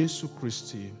orúkọ Jésù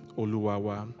Kristi Olúwa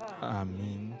wa.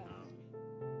 Àmín.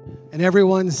 And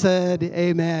everyone said,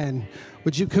 amen.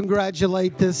 Would you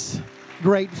congratulate this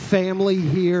great family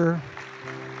here?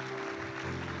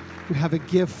 We have a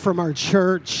gift from our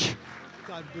church.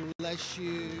 God bless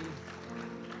you.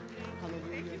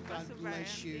 Hallelujah. God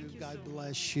bless you. God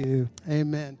bless you.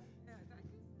 Amen.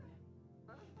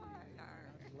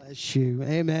 Bless you.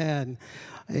 Amen.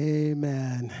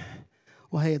 Amen.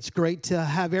 Well, hey, it's great to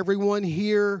have everyone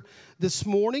here this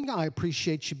morning. I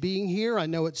appreciate you being here. I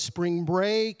know it's spring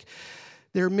break.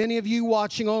 There are many of you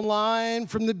watching online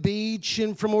from the beach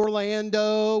and from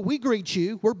Orlando. We greet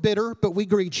you. We're bitter, but we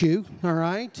greet you, all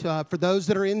right? For those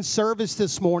that are in service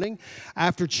this morning,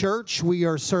 after church, we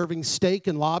are serving steak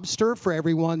and lobster for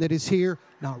everyone that is here.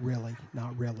 Not really,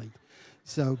 not really.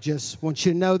 So just want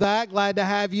you to know that. Glad to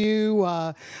have you.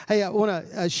 Hey, I want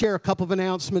to share a couple of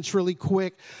announcements really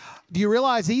quick. Do you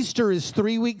realize Easter is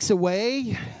 3 weeks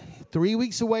away? 3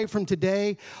 weeks away from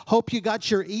today. Hope you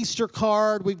got your Easter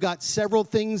card. We've got several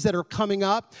things that are coming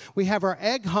up. We have our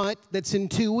egg hunt that's in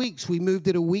 2 weeks. We moved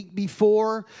it a week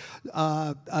before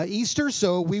Easter,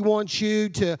 so we want you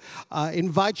to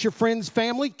invite your friends,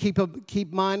 family.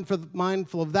 Keep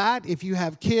mindful of that. If you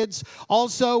have kids,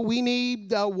 also we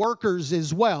need workers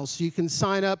as well, so you can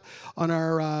sign up on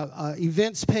our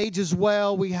events page as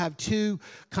well. We have 2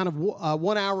 kind of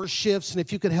 1-hour shifts, and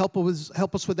if you could help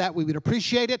us with that, we would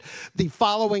appreciate it. The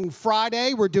following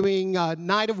Friday, we're doing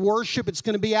Night of Worship. It's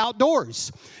going to be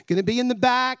outdoors. Going to be in the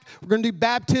back. We're going to do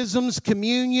baptisms,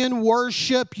 communion,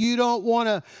 worship. You don't want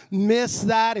to miss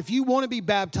that. If you want to be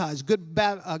baptized,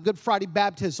 Good Friday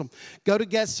baptism, go to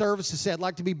guest services. Say, I'd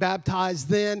like to be baptized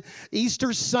then.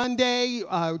 Easter Sunday,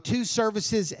 2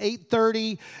 services,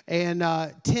 8:30 and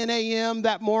 10 a.m.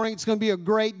 that morning. It's going to be a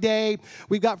great day.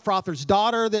 We've got Frother's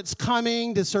daughter that's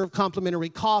coming to serve complimentary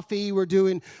coffee. We're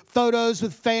doing photos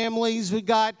with families. We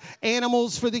got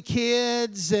animals for the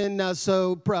kids, and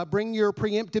so bring your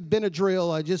preemptive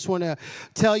Benadryl. I just want to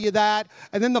tell you that.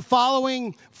 And then the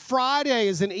following Friday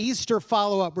is an Easter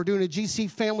follow-up. We're doing a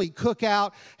GC family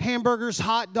cookout, hamburgers,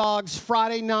 hot dogs.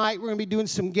 Friday night, we're going to be doing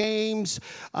some games,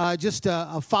 just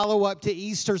a follow-up to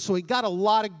Easter. So we got a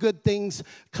lot of good things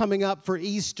coming up for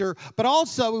Easter. But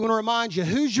also, we want to remind you,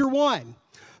 who's your one?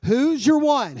 Who's your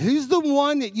one? Who's the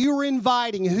one that you are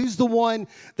inviting? Who's the one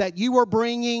that you are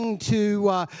bringing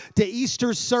to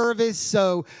Easter service?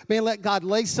 So, man, let God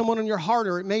lay someone on your heart,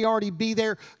 or it may already be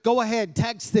there. Go ahead,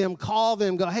 text them, call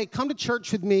them, go, hey, come to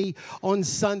church with me on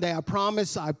Sunday. I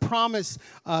promise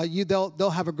you they'll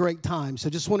have a great time.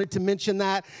 So just wanted to mention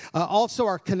that. Also,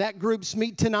 our Connect groups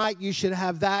meet tonight. You should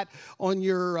have that on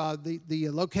your the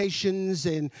locations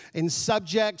and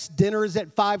subjects. Dinner is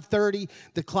at 5:30.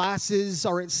 The classes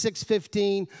are at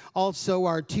 6:15. Also,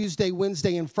 our Tuesday,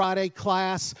 Wednesday, and Friday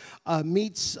class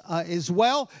meets as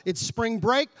well. It's spring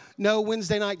break. No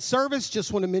Wednesday night service.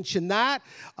 Just want to mention that.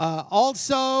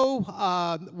 Also,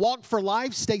 Walk for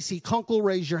Life. Stacy Kunkel,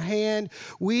 raise your hand.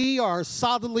 We are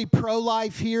solidly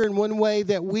pro-life here, and one way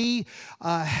that we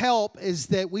help is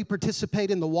that we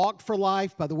participate in the Walk for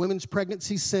Life by the Women's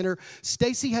Pregnancy Center.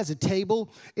 Stacy has a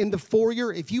table in the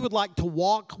foyer. If you would like to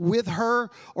walk with her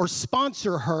or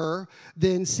sponsor her,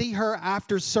 then see her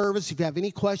after service if you have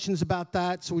any questions about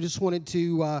that. So we just wanted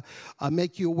to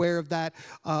make you aware of that.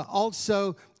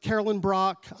 Also, Carolyn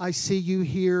Brock, I see you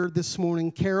here this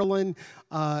morning. Carolyn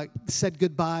said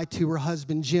goodbye to her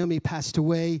husband, Jim. He passed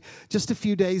away just a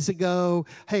few days ago.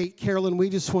 Hey, Carolyn, we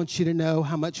just want you to know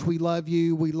how much we love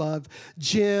you. We love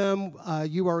Jim.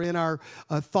 You are in our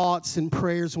thoughts and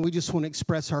prayers, and we just want to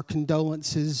express our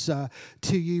condolences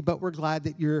to you. But we're glad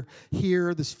that you're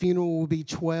here. This funeral will be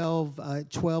 12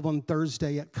 on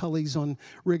Thursday at Cully's on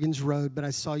Riggins Road, but I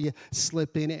saw you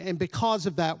slip in. And because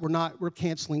of that, we're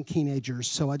canceling teenagers.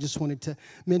 So I just wanted to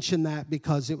mention that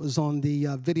because it was on the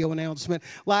video announcement.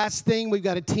 Last thing, we've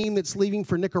got a team that's leaving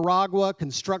for Nicaragua,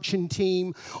 construction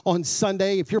team on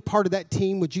Sunday. If you're part of that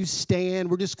team, would you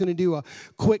stand? We're just going to do a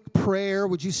quick prayer.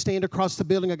 Would you stand across the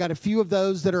building? I got a few of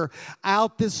those that are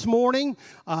out this morning.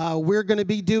 We're going to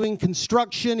be doing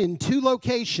construction in 2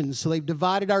 locations. So they've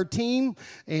divided our team,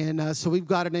 and so we've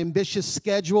got an ambitious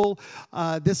schedule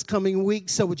this coming week.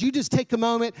 So would you just take a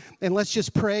moment and let's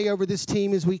just pray over this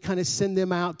team as we kind of send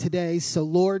them out today. So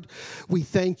Lord, we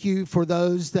thank you for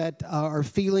those that are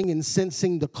feeling and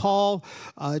sensing the call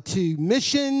to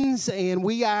missions, and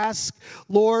we ask,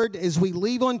 Lord, as we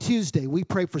leave on Tuesday, we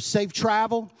pray for safe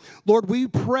travel. Lord, we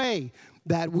pray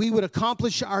that we would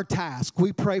accomplish our task.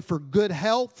 We pray for good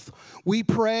health. We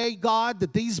pray, God,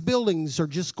 that these buildings are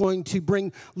just going to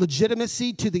bring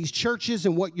legitimacy to these churches,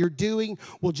 and what you're doing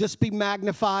will just be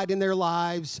magnified in their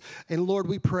lives. And Lord,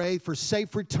 we pray for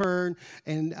safe return,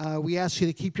 and we ask you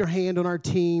to keep your hand on our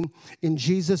team. In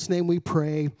Jesus' name we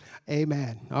pray,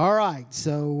 amen. All right,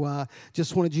 so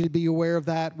just wanted you to be aware of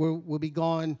that. We'll be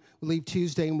gone. We'll leave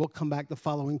Tuesday, and we'll come back the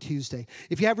following Tuesday.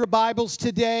 If you have your Bibles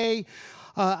today,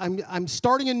 I'm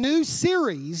starting a new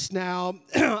series now.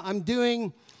 I'm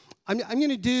going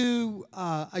to do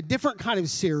a different kind of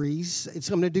series.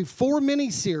 I'm going to do 4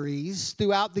 mini-series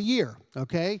throughout the year,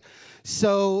 okay?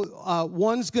 So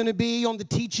one's going to be on the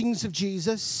teachings of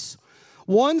Jesus.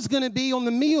 One's going to be on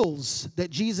the meals that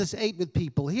Jesus ate with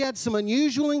people. He had some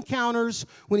unusual encounters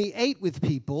when he ate with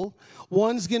people.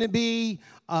 One's going to be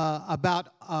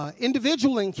about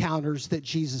individual encounters that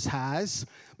Jesus has.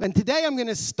 And today I'm going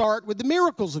to start with the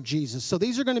miracles of Jesus. So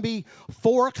these are going to be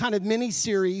 4 kind of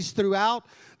mini-series throughout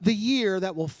the year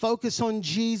that will focus on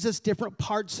Jesus, different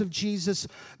parts of Jesus'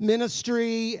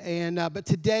 ministry. And but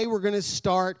today we're going to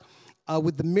start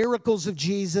with the miracles of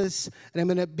Jesus, and I'm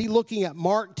going to be looking at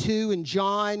Mark 2 and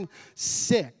John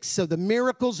 6. So the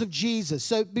miracles of Jesus.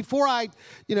 So before I,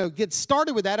 get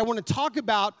started with that, I want to talk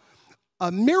about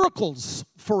miracles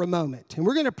for a moment, and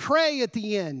we're going to pray at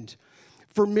the end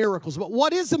for miracles. But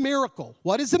what is a miracle?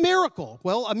 What is a miracle?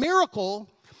 Well, a miracle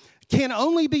can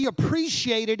only be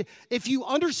appreciated if you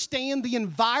understand the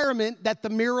environment that the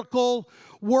miracle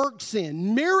works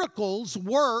in. Miracles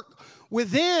work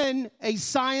within a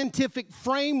scientific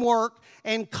framework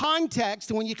and context,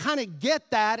 and when you kind of get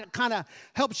that, it kind of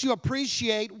helps you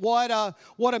appreciate what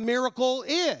a miracle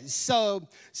is. So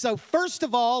first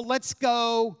of all, let's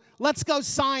go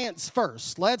science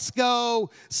first. Let's go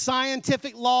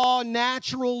scientific law,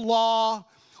 natural law.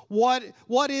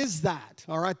 What is that?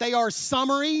 All right, they are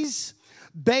summaries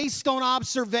based on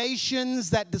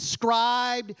observations that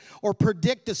describe or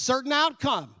predict a certain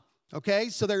outcome. Okay,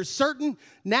 so there's certain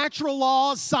natural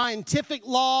laws, scientific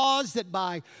laws that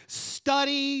by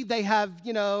study they have,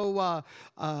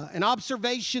 an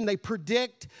observation, they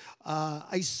predict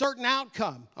a certain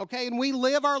outcome. Okay, and we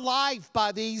live our life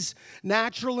by these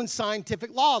natural and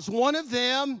scientific laws. One of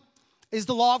them is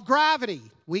the law of gravity.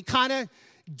 We kind of,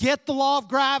 get the law of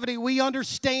gravity. We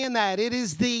understand that. It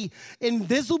is the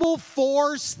invisible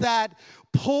force that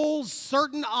pulls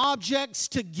certain objects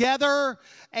together,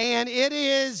 and it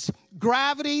is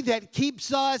gravity that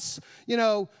keeps us,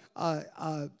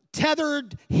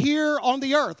 tethered here on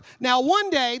the earth. Now, one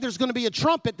day there's going to be a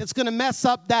trumpet that's going to mess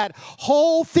up that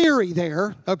whole theory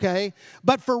there, okay?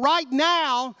 But for right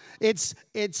now, it's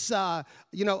a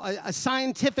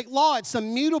scientific law. It's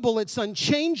immutable. It's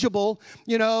unchangeable,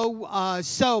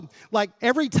 So, like,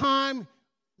 every time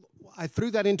I threw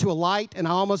that into a light, and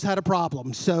I almost had a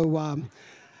problem. So,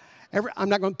 I'm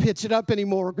not going to pitch it up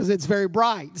anymore because it's very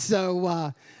bright.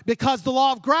 So, because the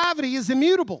law of gravity is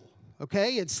immutable.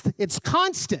 Okay, it's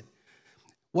constant.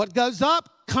 What goes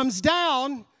up comes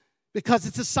down because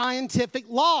it's a scientific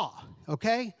law.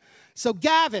 Okay, so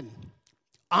Gavin,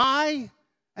 I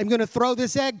am going to throw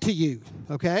this egg to you.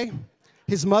 Okay,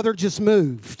 his mother just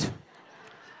moved.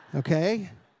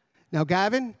 Okay, now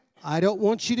Gavin, I don't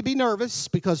want you to be nervous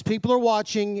because people are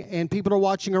watching and people are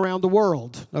watching around the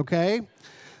world. Okay,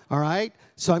 all right.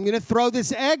 So I'm going to throw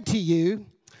this egg to you,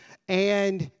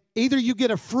 and either you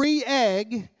get a free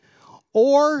egg,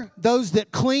 or those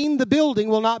that clean the building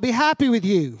will not be happy with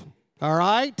you, all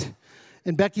right?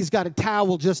 And Becky's got a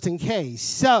towel just in case.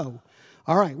 So,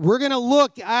 all right, we're going to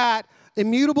look at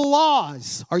immutable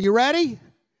laws. Are you ready?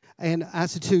 And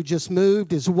Asitu just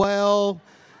moved as well.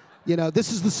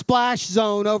 This is the splash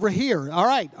zone over here. All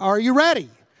right, are you ready?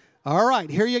 All right,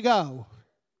 here you go.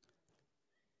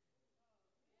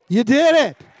 You did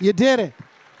it. You did it.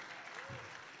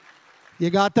 You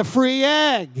got the free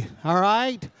egg, all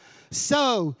right?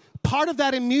 So, part of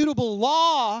that immutable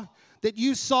law that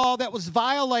you saw that was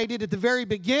violated at the very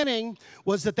beginning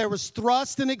was that there was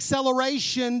thrust and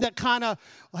acceleration that kind of,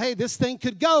 hey, this thing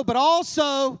could go. But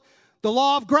also, the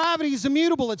law of gravity is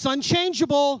immutable. It's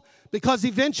unchangeable because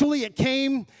eventually it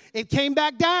came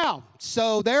back down.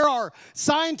 So there are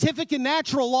scientific and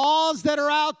natural laws that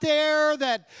are out there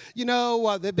that,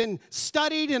 they've been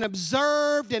studied and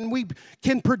observed, and we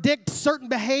can predict certain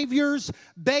behaviors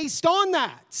based on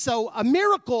that. So a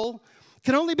miracle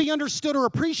can only be understood or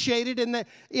appreciated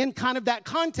in kind of that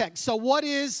context. So what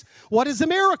is a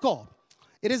miracle?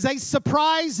 It is a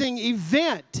surprising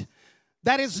event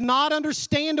that is not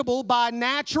understandable by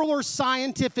natural or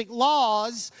scientific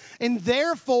laws, and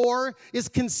therefore is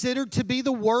considered to be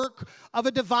the work of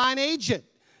a divine agent.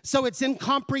 So it's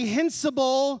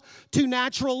incomprehensible to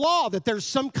natural law that there's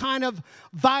some kind of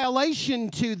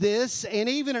violation to this. And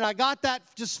I got that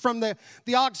just from the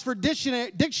Oxford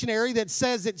Dictionary that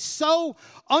says it's so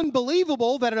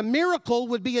unbelievable that a miracle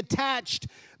would be attached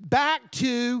back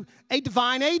to a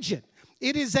divine agent.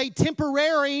 It is a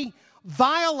temporary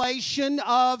violation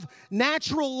of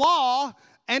natural law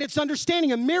and its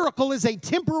understanding. A miracle is a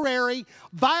temporary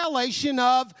violation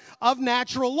of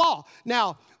natural law.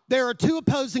 Now, there are two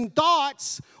opposing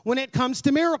thoughts when it comes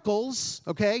to miracles,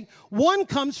 okay? One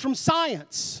comes from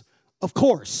science, of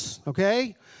course,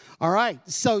 okay? All right,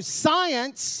 so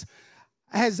science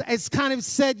has kind of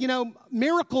said,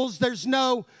 miracles, there's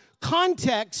no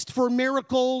context for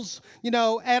miracles,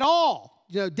 at all.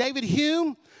 David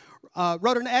Hume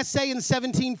wrote an essay in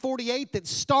 1748 that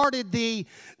started the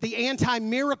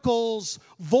anti-miracles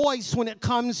voice when it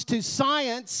comes to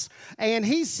science. And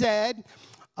he said,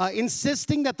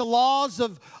 insisting that the laws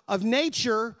of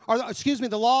nature,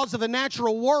 the laws of a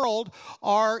natural world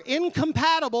are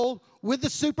incompatible with the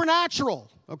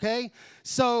supernatural, okay?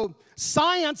 So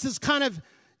science is kind of,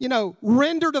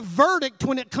 rendered a verdict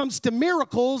when it comes to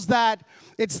miracles that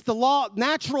it's the law,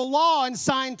 natural law and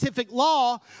scientific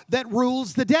law that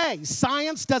rules the day.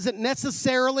 Science doesn't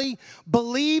necessarily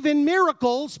believe in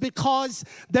miracles because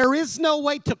there is no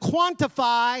way to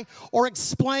quantify or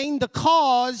explain the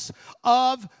cause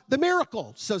of the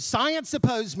miracle. So science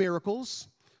opposes miracles,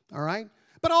 all right?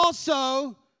 But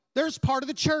also, there's part of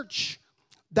the church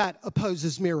that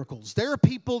opposes miracles. There are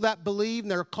people that believe,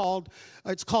 and it's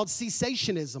called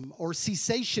cessationism or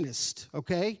cessationist,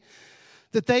 okay?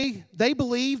 That they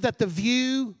believe that the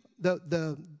view of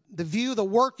the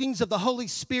workings of the Holy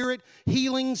Spirit,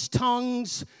 healings,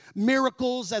 tongues,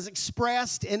 miracles as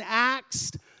expressed in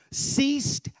Acts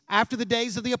ceased after the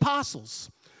days of the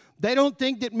apostles. They don't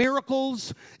think that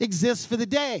miracles exist for the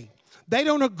day. They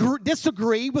don't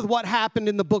disagree with what happened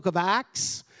in the book of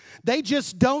Acts. They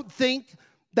just don't think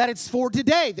that it's for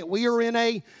today, that we are in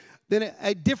a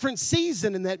different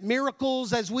season and that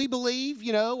miracles, as we believe,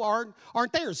 aren't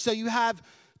there. So you have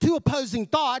two opposing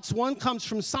thoughts. One comes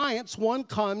from science, one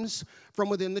comes from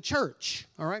within the church,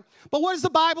 all right? But what does the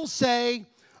Bible say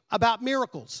about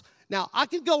miracles? Now, I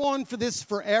could go on for this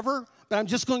forever, but I'm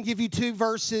just going to give you two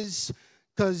verses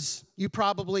because you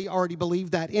probably already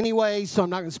believe that anyway, so I'm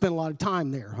not going to spend a lot of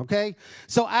time there, okay?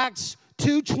 So Acts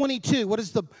 2:22, what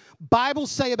does the Bible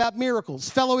say about miracles?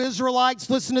 Fellow Israelites,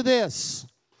 listen to this.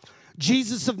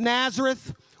 Jesus of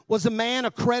Nazareth was a man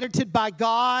accredited by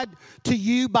God to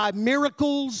you by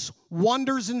miracles,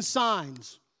 wonders, and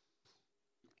signs,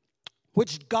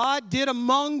 which God did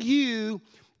among you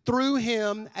through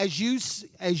him, as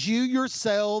you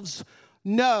yourselves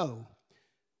know.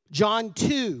 John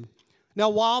 2. Now,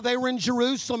 while they were in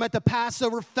Jerusalem at the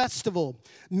Passover festival,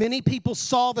 many people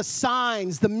saw the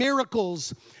signs, the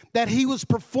miracles that he was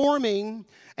performing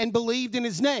and believed in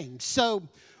his name. So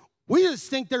we just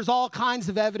think there's all kinds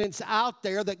of evidence out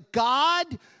there that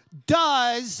God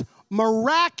does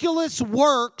miraculous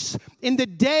works in the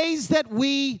days that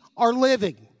we are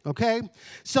living, okay?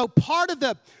 So part of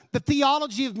the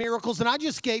theology of miracles, and I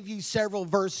just gave you several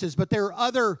verses, but there are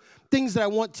other things that I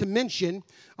want to mention,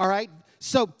 all right?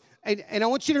 So, and I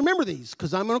want you to remember these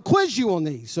because I'm going to quiz you on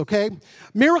these, okay?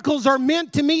 Miracles are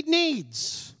meant to meet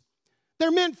needs.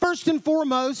 They're meant first and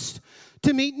foremost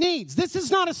to meet needs. This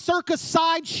is not a circus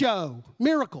sideshow,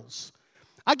 miracles.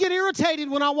 I get irritated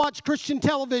when I watch Christian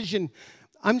television.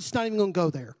 I'm just not even going to go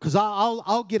there because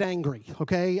I'll get angry,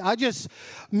 okay?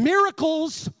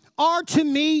 Miracles are to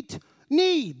meet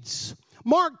needs.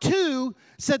 Mark 2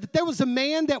 said that there was a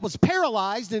man that was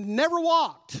paralyzed and never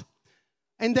walked.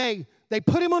 And they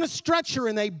put him on a stretcher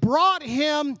and they brought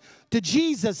him to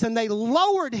Jesus and they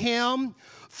lowered him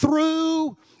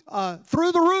through the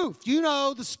roof. You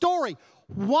know the story.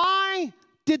 Why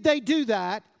did they do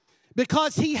that?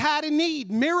 Because he had a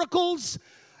need. Miracles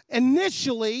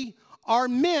initially are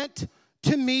meant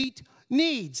to meet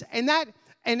needs. And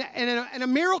a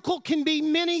miracle can be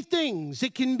many things.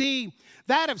 It can be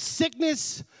that of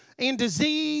sickness and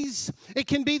disease. It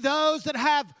can be those that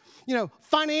have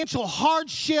financial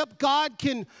hardship. God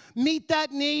can meet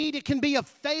that need. It can be a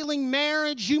failing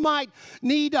marriage. You might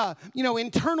need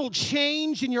internal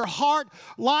change in your heart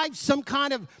life, some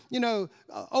kind of,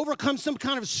 overcome some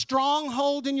kind of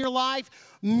stronghold in your life.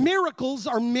 Miracles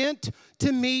are meant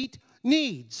to meet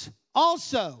needs.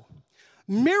 Also,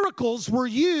 miracles were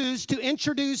used to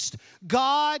introduce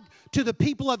God to the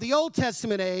people of the Old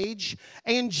Testament age,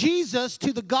 and Jesus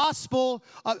to the gospel,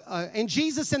 and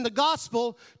Jesus and the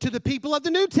gospel to the people of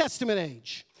the New Testament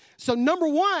age. So number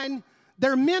one,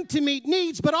 they're meant to meet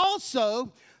needs, but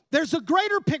also there's a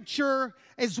greater picture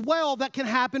as well that can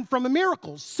happen from a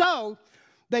miracle. So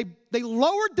they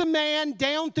lowered the man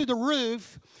down through the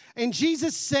roof, and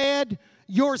Jesus said,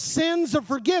 "Your sins are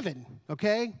forgiven,"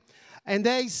 okay? And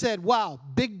they said, "Wow,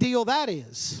 big deal that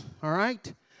is," all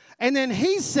right? And then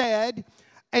he said,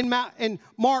 in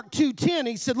Mark 2:10,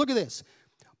 he said, look at this.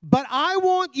 "But I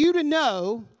want you to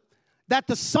know that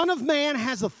the Son of Man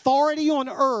has authority on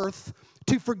earth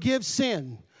to forgive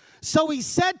sin." So he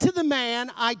said to the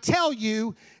man, "I tell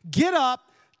you, get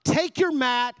up, take your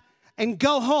mat, and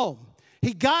go home."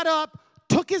 He got up,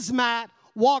 took his mat,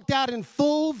 walked out in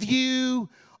full view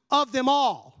of them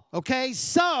all. Okay,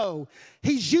 so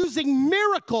he's using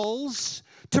miracles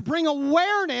to bring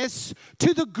awareness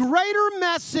to the greater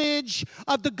message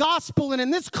of the gospel. And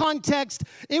in this context,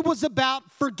 it was about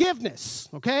forgiveness,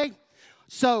 okay?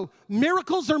 So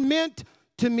miracles are meant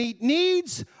to meet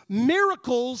needs.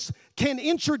 Miracles can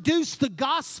introduce the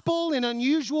gospel in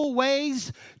unusual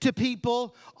ways to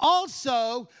people.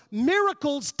 Also,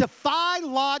 miracles defy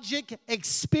logic,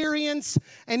 experience,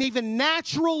 and even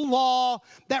natural law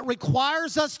that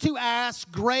requires us to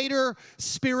ask greater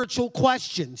spiritual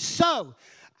questions. So,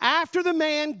 after the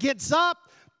man gets up,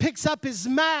 picks up his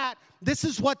mat, this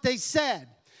is what they said.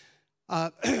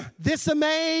 This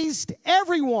amazed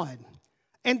everyone,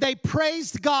 and they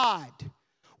praised God.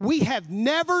 "We have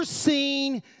never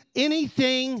seen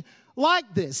anything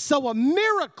like this." So a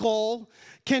miracle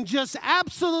can just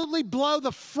absolutely blow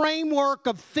the framework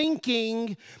of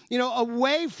thinking,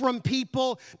 away from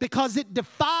people because it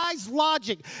defies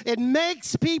logic. It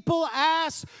makes people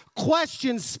ask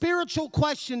questions, spiritual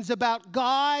questions about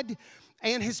God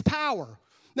and his power.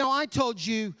 Now, I told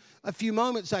you a few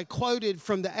moments, I quoted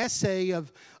from the essay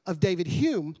of David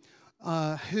Hume,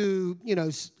 who,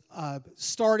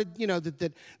 started,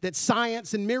 that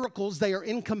science and miracles, they are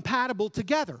incompatible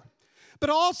together. But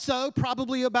also,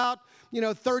 probably about,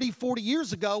 30, 40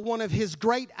 years ago, one of his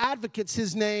great advocates,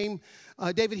 his name,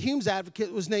 David Hume's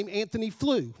advocate, was named Anthony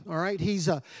Flew, all right?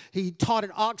 He taught at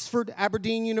Oxford,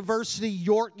 Aberdeen University,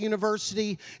 York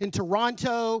University, in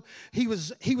Toronto. He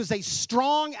was a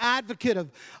strong advocate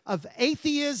of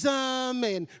atheism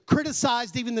and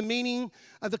criticized even the meaning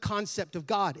of the concept of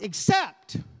God,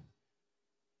 except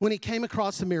when he came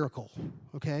across a miracle,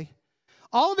 okay?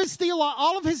 All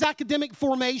of his academic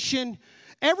formation,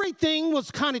 everything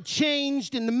was kind of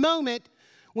changed in the moment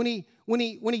when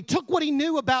he took what he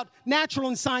knew about natural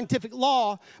and scientific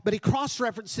law, but he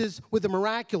cross-references with the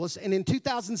miraculous. And in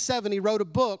 2007, he wrote a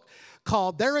book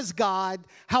called There Is God,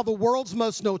 How the World's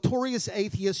Most Notorious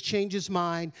Atheist Changed His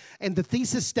Mind. And the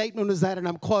thesis statement is that, and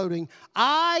I'm quoting,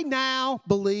 I now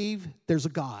believe there's a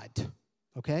God,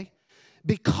 okay?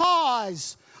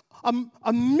 Because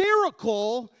a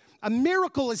miracle,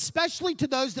 especially to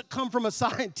those that come from a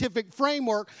scientific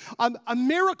framework, a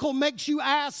miracle makes you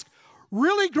ask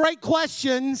really great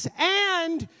questions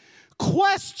and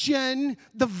question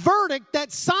the verdict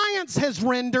that science has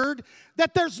rendered,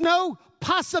 that there's no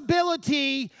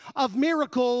possibility of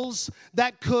miracles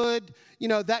that could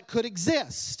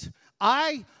exist.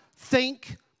 I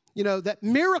think, that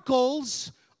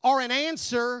miracles are an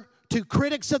answer to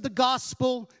critics of the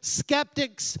gospel,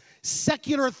 skeptics,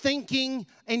 secular thinking,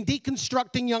 and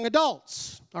deconstructing young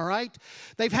adults, all right?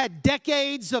 They've had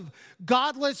decades of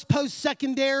godless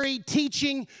post-secondary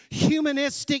teaching,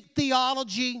 humanistic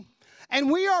theology,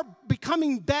 and we are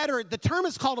becoming better. The term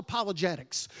is called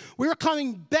apologetics. We're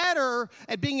becoming better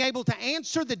at being able to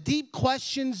answer the deep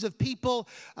questions of people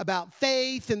about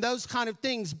faith and those kind of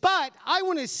things. But I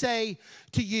want to say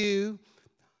to you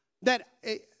that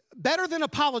better than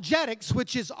apologetics,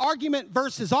 which is argument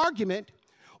versus argument,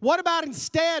 what about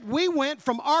instead we went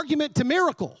from argument to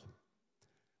miracle?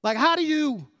 Like,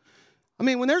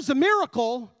 when there's a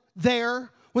miracle there,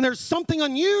 when there's something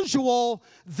unusual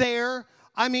there,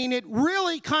 it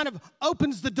really kind of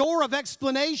opens the door of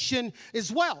explanation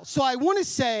as well. So I want to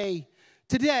say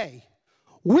today,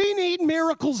 we need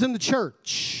miracles in the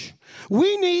church.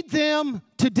 We need them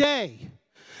today.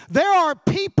 There are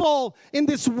people in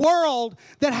this world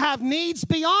that have needs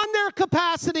beyond their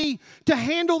capacity to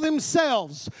handle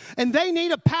themselves, and they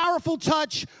need a powerful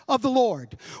touch of the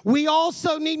Lord. We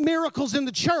also need miracles in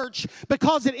the church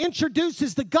because it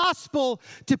introduces the gospel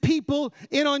to people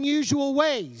in unusual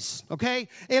ways, okay?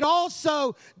 It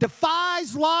also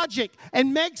defies logic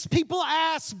and makes people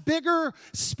ask bigger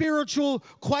spiritual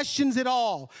questions at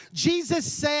all.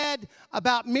 Jesus said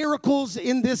about miracles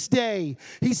in this day,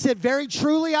 he said, very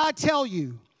truly I tell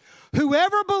you,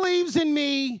 whoever believes in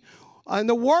me and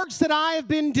the works that I have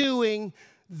been doing,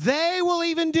 they will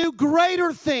even do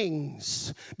greater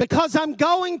things because I'm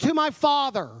going to my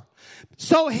Father.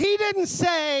 So he didn't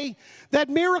say that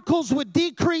miracles would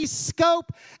decrease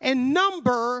scope and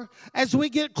number as we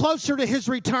get closer to his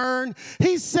return.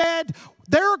 He said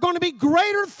there are going to be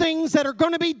greater things that are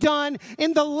going to be done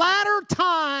in the latter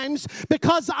times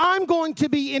because I'm going to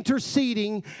be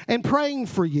interceding and praying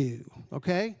for you,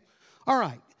 okay? All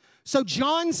right, so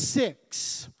John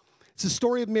 6, it's a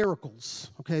story of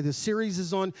miracles, okay? The series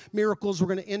is on miracles. We're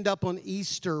going to end up on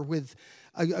Easter with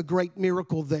a great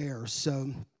miracle there.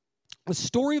 So the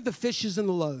story of the fishes and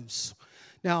the loaves.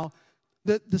 Now,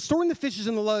 the story of the fishes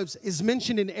and the loaves is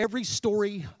mentioned in every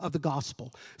story of the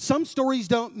gospel. Some stories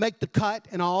don't make the cut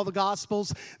in all the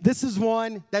gospels. This is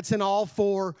one that's in all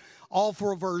four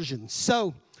versions.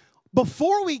 So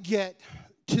before we get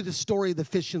to the story of the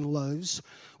fish and the loaves,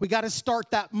 we got to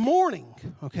start that morning,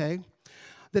 okay?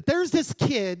 That there's this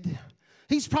kid,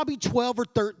 he's probably 12 or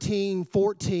 13,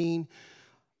 14,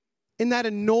 in that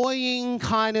annoying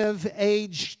kind of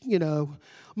age,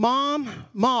 Mom,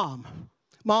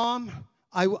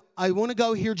 I want to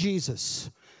go hear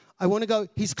Jesus. I want to go.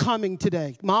 He's coming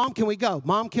today. Mom, can we go?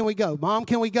 Mom, can we go? Mom,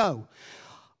 can we go?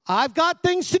 I've got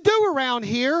things to do around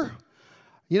here.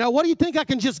 What do you think? I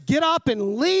can just get up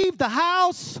and leave the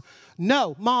house?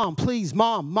 No, Mom, please,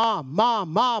 Mom.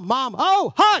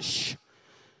 Oh, hush.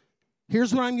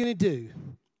 Here's what I'm going to do.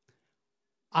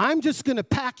 I'm just going to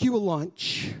pack you a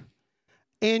lunch,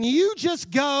 and you just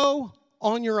go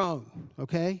on your own,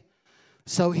 okay?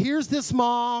 So here's this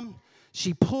mom.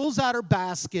 She pulls out her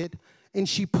basket, and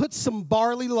she puts some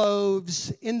barley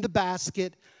loaves in the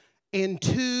basket and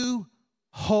 2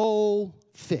 whole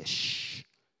fish.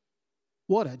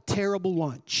 What a terrible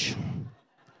lunch.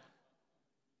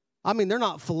 They're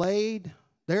not filleted.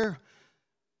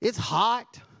 It's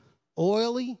hot,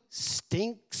 oily,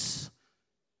 stinks.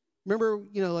 Remember,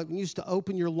 like when you used to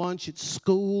open your lunch at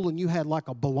school and you had like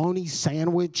a bologna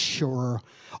sandwich or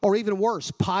even worse,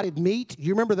 potted meat?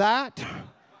 You remember that?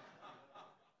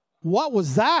 What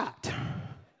was that?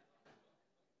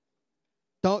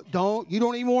 You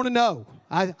don't even want to know.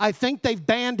 I think they've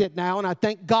banned it now, and I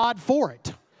thank God for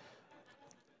it.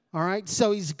 All right,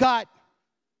 so he's got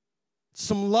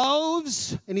some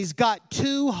loaves, and he's got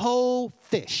 2 whole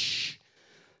fish.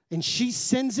 And she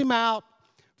sends him out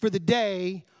for the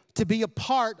day to be a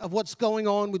part of what's going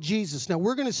on with Jesus. Now,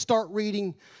 we're going to start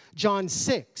reading John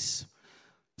 6.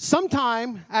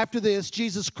 Sometime after this,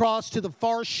 Jesus crossed to the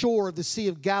far shore of the Sea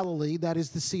of Galilee, that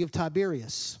is the Sea of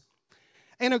Tiberias.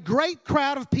 And a great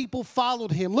crowd of people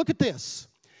followed him. Look at this.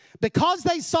 Because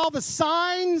they saw the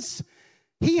signs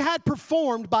he had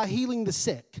performed by healing the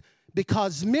sick.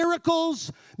 Because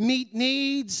miracles meet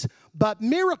needs, but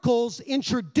miracles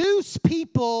introduce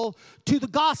people to the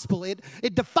gospel. It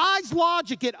defies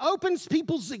logic. It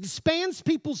expands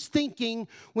people's thinking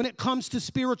when it comes to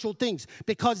spiritual things.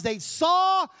 Because they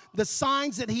saw the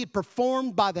signs that he had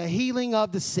performed by the healing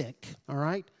of the sick. All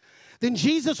right? Then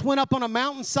Jesus went up on a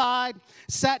mountainside,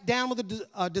 sat down with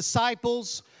the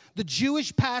disciples. The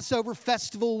Jewish Passover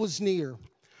festival was near.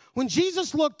 When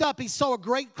Jesus looked up, he saw a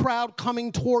great crowd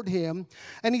coming toward him,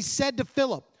 and he said to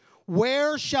Philip,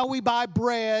 "Where shall we buy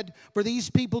bread for these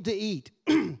people to eat?"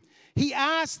 He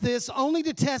asked this only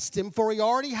to test him, for he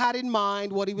already had in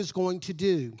mind what he was going to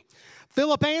do.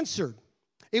 Philip answered,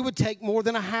 "It would take more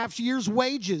than a half year's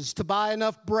wages to buy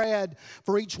enough bread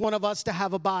for each one of us to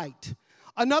have a bite."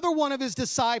 Another one of his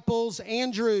disciples,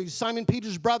 Andrew, Simon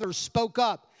Peter's brother, spoke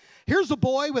up. "Here's a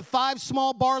boy with 5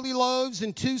 small barley loaves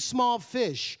and 2 small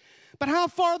fish. But how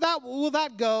far will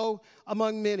that go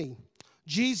among many?"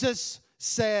 Jesus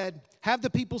said, "Have the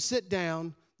people sit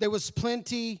down." There was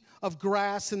plenty of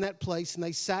grass in that place, and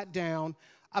they sat down.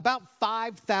 About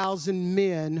 5,000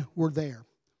 men were there.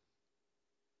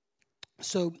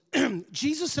 So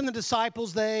Jesus and the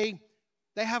disciples, they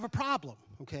have a problem,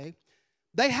 okay?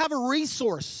 They have a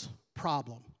resource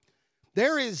problem.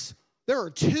 There are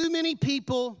too many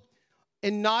people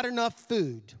and not enough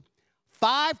food.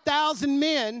 5,000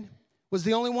 men was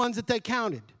the only ones that they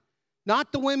counted,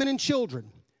 not the women and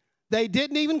children. They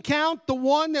didn't even count the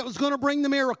one that was going to bring the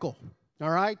miracle. All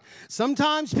right?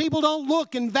 Sometimes people don't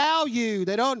look and value.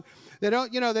 They don't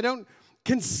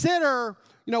consider,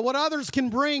 what others can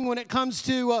bring when it comes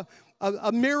to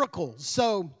a miracle.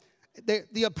 So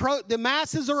the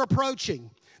masses are approaching.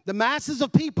 The masses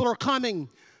of people are coming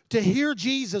to hear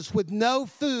Jesus with no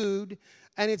food,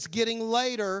 and it's getting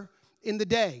later in the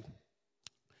day.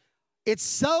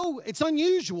 It's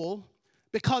unusual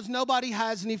because nobody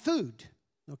has any food,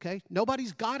 okay?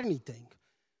 Nobody's got anything.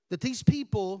 That these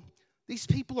people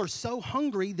are so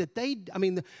hungry that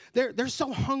they're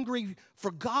so hungry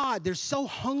for God. They're so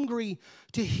hungry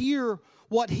to hear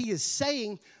what he is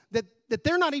saying that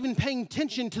they're not even paying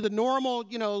attention to the normal,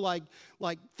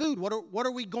 like food. What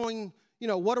are we going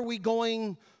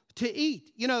to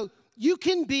eat? You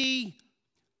can be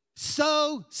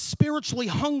so spiritually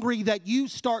hungry that you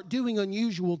start doing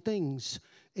unusual things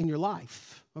in your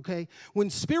life, okay? When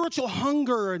spiritual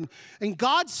hunger and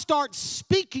God starts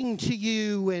speaking to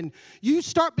you and you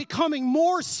start becoming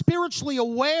more spiritually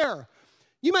aware,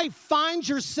 you may find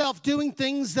yourself doing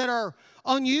things that are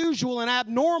unusual and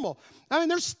abnormal.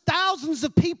 There's thousands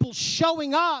of people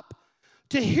showing up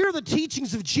to hear the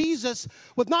teachings of Jesus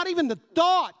with not even the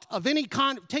thought of any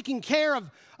kind of taking care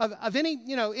of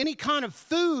any kind of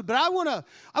food. But I want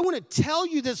to tell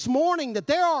you this morning that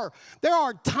there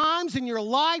are times in your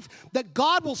life that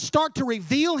God will start to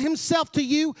reveal himself to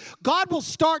you. God will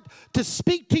start to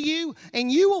speak to you,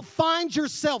 and you will find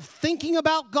yourself thinking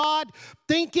about God,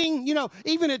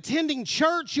 even attending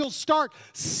church. You'll start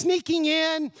sneaking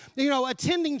in,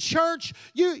 attending church.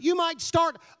 You might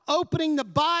start opening the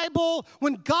Bible.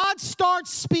 When God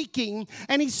starts speaking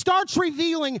and he starts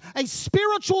revealing a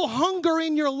spiritual hunger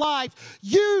in your life,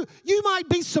 you might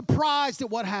be surprised at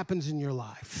what happens in your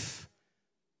life.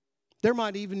 There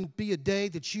might even be a day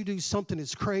that you do something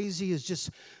as crazy as just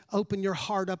open your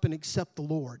heart up and accept the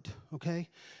Lord, okay?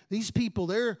 These people,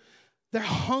 they're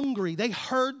hungry. They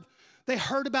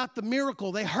heard about the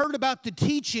miracle. They heard about the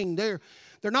teaching. They're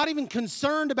not even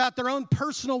concerned about their own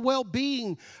personal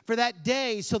well-being for that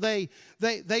day. So they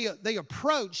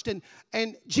approached,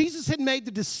 and Jesus had made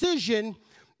the decision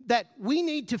that we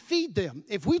need to feed them.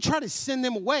 If we try to send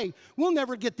them away, we'll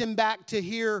never get them back to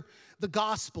hear the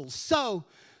gospel. So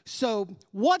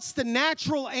what's the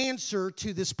natural answer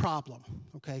to this problem?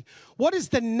 Okay, what is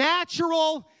the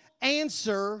natural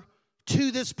answer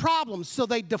to this problem? So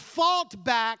they default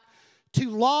back to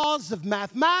laws of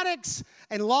mathematics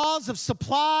and laws of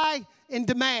supply and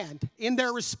demand in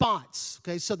their response.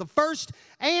 Okay, so the first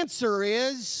answer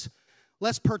is,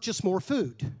 let's purchase more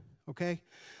food. Okay,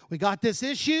 we got this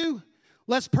issue,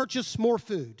 let's purchase more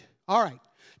food. All right,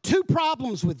 2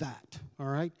 problems with that. All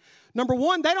right, number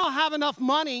 1, they don't have enough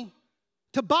money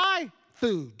to buy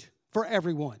food for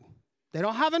everyone. They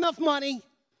don't have enough money.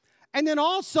 And then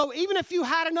also, even if you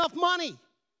had enough money,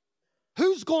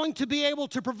 who's going to be able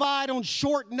to provide on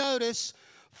short notice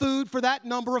food for that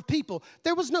number of people.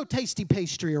 There was no tasty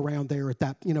pastry around there at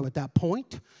that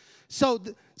point. So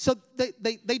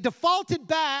they defaulted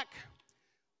back.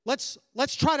 Let's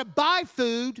try to buy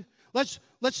food. Let's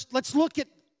look at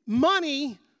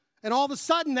money, and all of a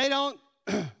sudden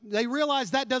they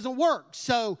realize that doesn't work.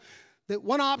 So that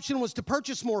one option was to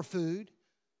purchase more food.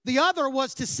 The other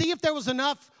was to see if there was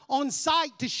enough on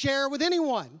site to share with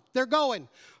anyone. They're going,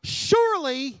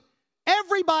 surely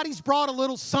everybody's brought a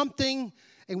little something,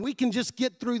 and we can just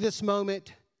get through this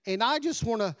moment. And I just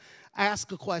want to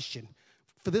ask a question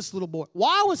for this little boy.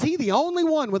 Why was he the only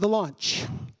one with a lunch?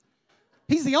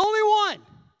 He's the only one.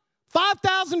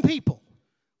 5,000 people.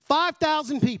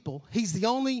 5,000 people. He's the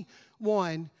only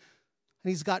one. And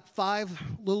he's got 5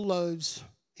 little loaves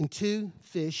and 2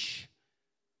 fish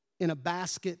in a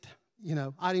basket.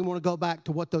 I didn't want to go back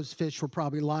to what those fish were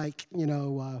probably like.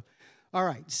 All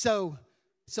right. So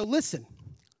listen.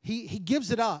 He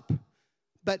gives it up.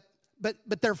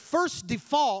 But their first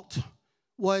default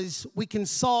was, we can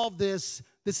solve this.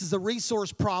 This is a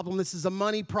resource problem. This is a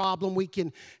money problem. We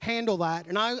can handle that.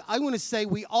 And I want to say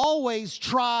we always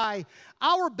try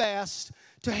our best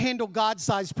to handle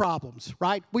God-sized problems,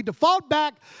 right? We default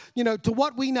back, to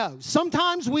what we know.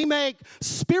 Sometimes we make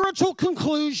spiritual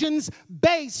conclusions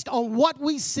based on what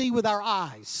we see with our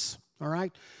eyes, all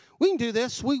right? We can do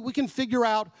this. We can figure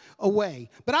out a way.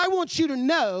 But I want you to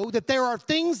know that there are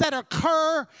things that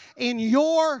occur in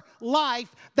your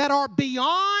life that are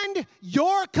beyond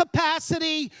your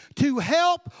capacity to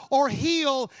help or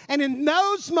heal. And in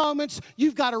those moments,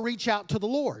 you've got to reach out to the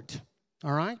Lord.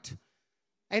 All right?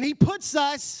 And He puts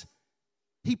us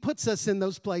in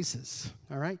those places.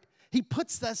 All right? He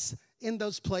puts us in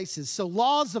those places. So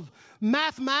laws of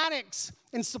mathematics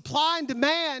and supply and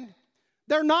demand,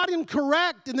 they're not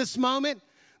incorrect in this moment.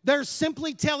 They're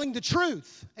simply telling the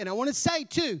truth. And I want to say,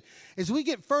 too, as we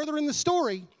get further in the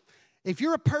story, if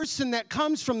you're a person that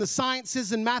comes from the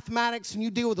sciences and mathematics and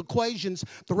you deal with equations,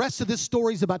 the rest of this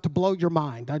story is about to blow your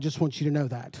mind. I just want you to know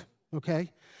that,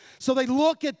 okay? So they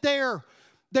look at their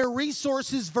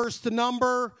resources versus the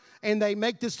number, and they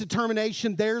make this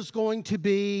determination there's going to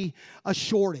be a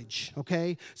shortage,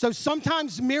 okay? So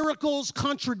sometimes miracles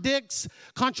contradict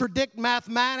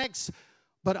mathematics,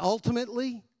 but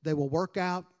ultimately they will work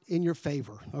out in your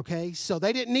favor, okay? So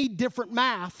they didn't need different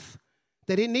math.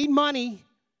 They didn't need money.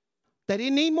 They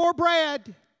didn't need more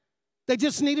bread. They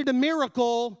just needed a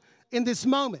miracle in this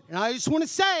moment. And I just want to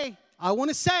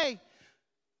say,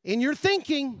 in your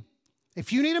thinking,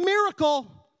 if you need a miracle,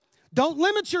 don't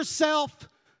limit yourself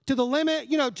to the limit,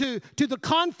 to the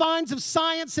confines of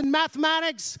science and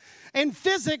mathematics and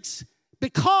physics,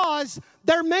 because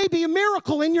there may be a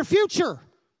miracle in your future.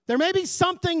 There may be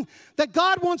something that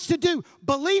God wants to do.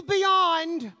 Believe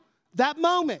beyond that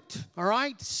moment, all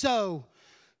right? So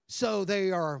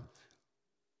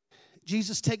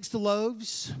Jesus takes the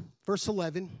loaves, verse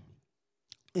 11,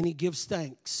 and He gives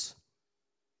thanks.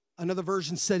 Another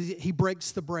version says He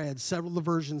breaks the bread. Several of the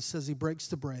versions says He breaks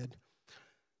the bread.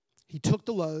 He took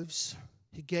the loaves,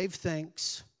 He gave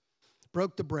thanks,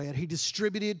 broke the bread. He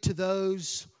distributed to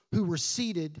those who were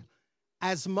seated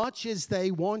as much as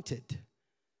they wanted.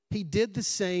 He did the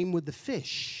same with the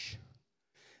fish.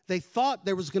 They thought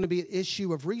there was going to be an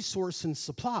issue of resource and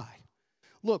supply.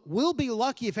 Look, we'll be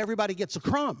lucky if everybody gets a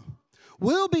crumb.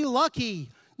 We'll be lucky,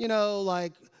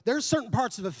 there's certain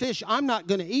parts of a fish I'm not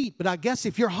going to eat, but I guess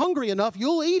if you're hungry enough,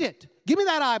 you'll eat it. Give me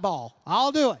that eyeball.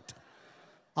 I'll do it.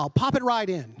 I'll pop it right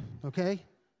in, okay?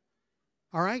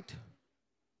 All right?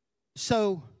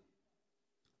 So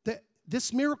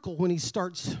this miracle, when He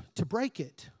starts to break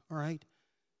it, all right,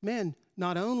 man,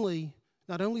 not only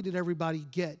did everybody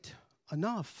get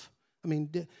enough,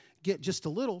 get just a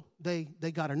little, they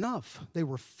got enough. They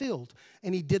were filled.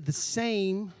 And He did the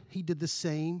same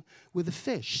with the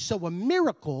fish. So a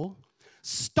miracle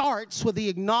starts with the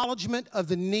acknowledgement of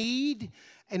the need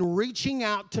and reaching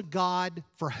out to God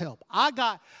for help.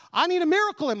 I need a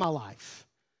miracle in my life.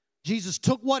 Jesus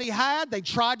took what He had. They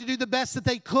tried to do the best that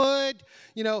they could,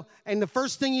 and the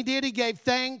first thing He did, He gave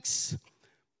thanks,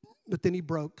 but then He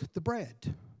broke the bread.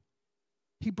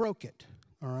 He broke it,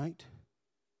 all right?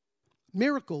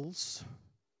 Miracles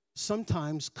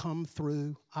sometimes come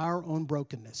through our own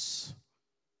brokenness,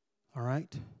 all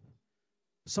right?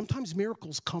 Sometimes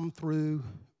miracles come through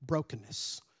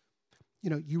brokenness.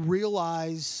 You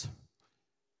realize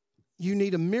you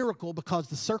need a miracle because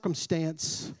the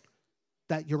circumstance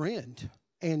that you're in.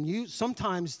 And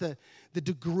sometimes the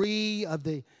degree of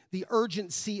the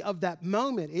urgency of that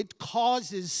moment, it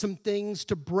causes some things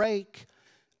to break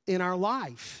in our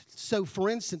life. So for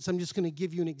instance, I'm just going to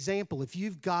give you an example. If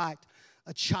you've got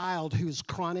a child who is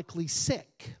chronically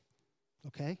sick,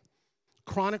 okay?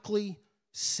 Chronically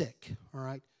sick, all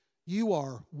right? You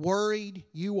are worried.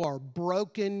 You are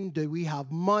broken. Do we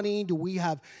have money? Do we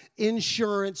have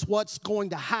insurance? What's going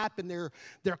to happen?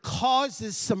 There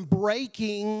causes some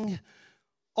breaking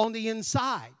on the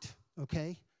inside,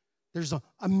 okay? There's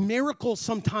a miracle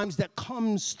sometimes that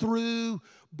comes through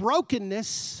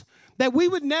brokenness that we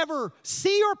would never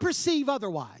see or perceive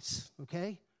otherwise,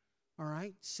 okay? All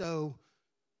right? So,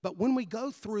 but when we go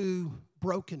through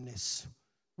brokenness,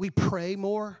 we pray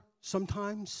more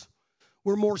sometimes.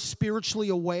 We're more spiritually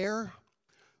aware.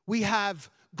 We have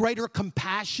greater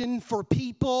compassion for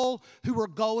people who are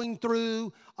going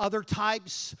through other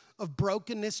types of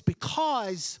brokenness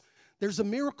because there's a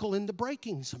miracle in the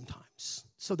breaking sometimes.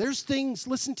 So there's things,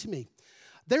 listen to me.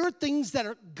 There are things that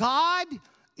God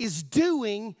is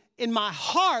doing in my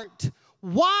heart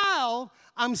while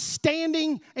I'm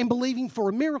standing and believing for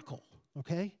a miracle,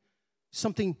 okay?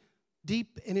 Something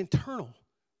deep and internal.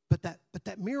 But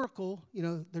that miracle, you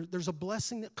know, there's a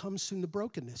blessing that comes from the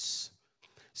brokenness.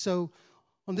 So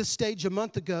on this stage a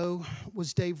month ago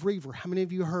was Dave Reaver. How many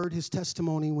of you heard his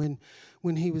testimony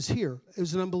when he was here? It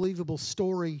was an unbelievable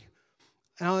story.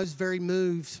 And I was very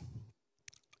moved.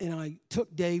 And I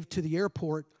took Dave to the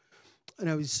airport. And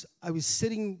I was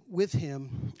sitting with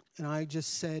him. And I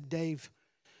just said, Dave,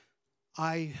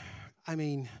 I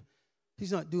mean,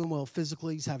 he's not doing well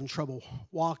physically. He's having trouble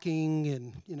walking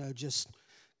and, you know, just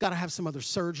got to have some other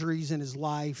surgeries in his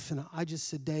life. And I just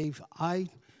said, Dave, I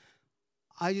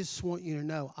just want you to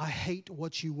know, I hate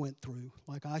what you went through.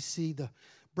 Like, I see the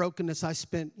brokenness. I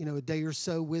spent, you know, a day or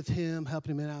so with him,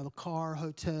 helping him in and out of the car,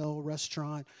 hotel,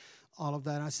 restaurant, all of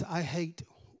that. I said, I hate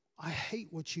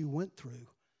what you went through.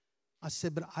 I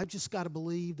said, but I've just got to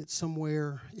believe that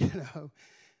somewhere, you know,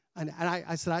 and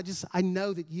I said, I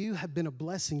know that you have been a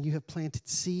blessing. You have planted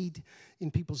seed in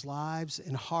people's lives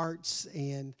and hearts,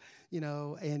 and, you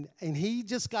know, and he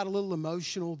just got a little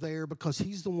emotional there because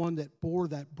he's the one that bore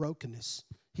that brokenness.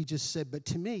 He just said, but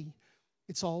to me,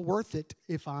 it's all worth it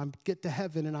if I get to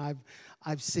heaven, and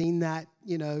I've seen that,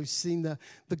 you know, seen the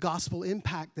gospel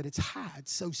impact that it's had.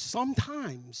 So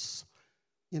sometimes,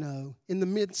 you know, in the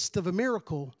midst of a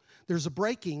miracle, there's a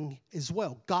breaking as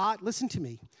well. God, listen to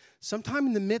me. Sometime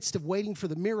in the midst of waiting for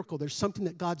the miracle, there's something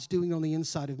that God's doing on the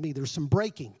inside of me. There's some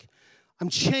breaking. I'm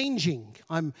changing.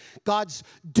 God's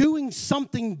doing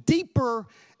something deeper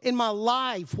in my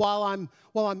life while I'm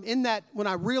in that. When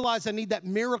I realize I need that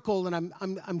miracle, and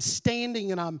I'm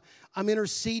standing and I'm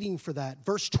interceding for that.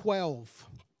 Verse 12.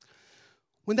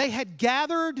 When they had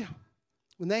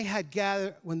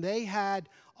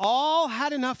all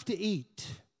had enough to eat.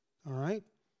 All right.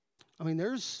 I mean,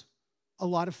 there's a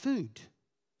lot of food.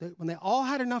 When they all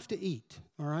had enough to eat,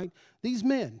 all right, these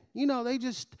men, you know,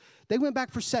 they went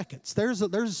back for seconds.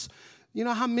 There's, you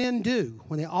know how men do.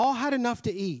 When they all had enough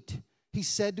to eat, he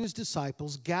said to his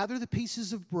disciples, gather the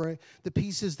pieces of bread, the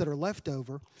pieces that are left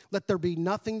over. Let there be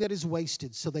nothing that is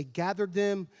wasted. So they gathered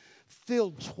them,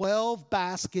 filled 12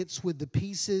 baskets with the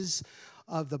pieces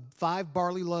of the 5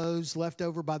 barley loaves left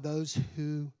over by those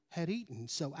who had eaten.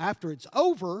 So after it's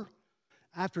over,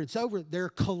 they're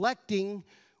collecting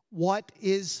what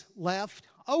is left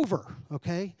over,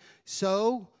 okay?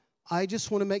 So I just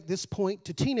want to make this point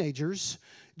to teenagers.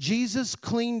 Jesus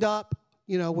cleaned up,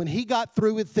 you know, when he got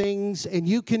through with things, and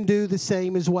you can do the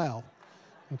same as well,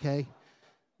 okay?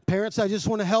 Parents, I just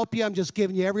want to help you. I'm just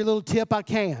giving you every little tip I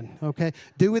can, okay?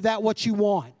 Do with that what you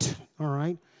want, all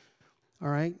right? All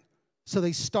right? So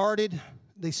they started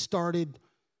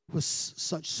with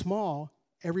such small.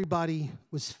 Everybody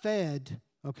was fed,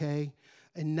 okay?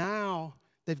 And now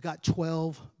they've got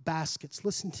 12 baskets.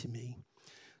 Listen to me.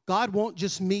 God won't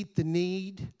just meet the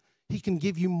need. He can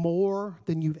give you more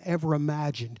than you've ever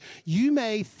imagined. You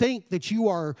may think that you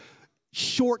are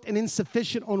short and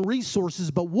insufficient on resources,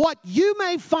 but what you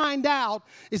may find out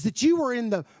is that you were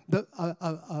in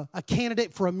a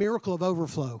candidate for a miracle of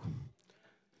overflow.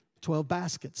 12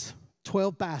 baskets.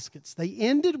 12 baskets. They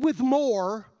ended with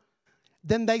more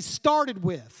than they started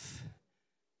with.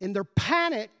 In their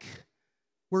panic,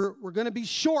 we're going to be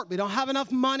short. We don't have enough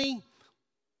money.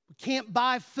 We can't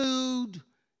buy food.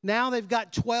 Now they've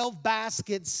got 12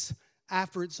 baskets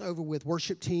after it's over with.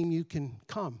 Worship team, you can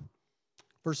come.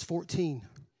 Verse 14.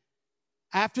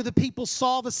 After the people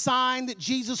saw the sign that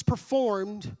Jesus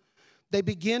performed, they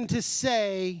began to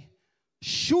say,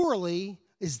 surely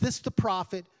is this the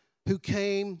prophet who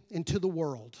came into the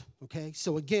world? Okay,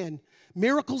 so again,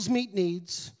 miracles meet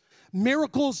needs.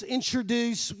 Miracles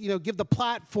introduce, give the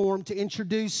platform to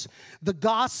introduce the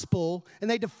gospel, and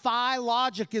they defy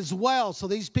logic as well. So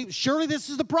these people, surely this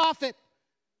is the prophet.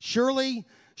 Surely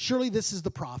this is the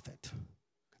prophet.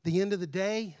 At the end of the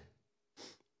day,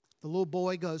 The little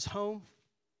boy goes home,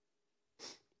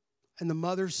 and the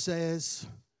mother says,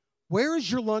 "Where is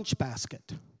your lunch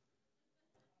basket?"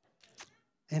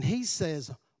 And he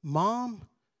says, "Mom,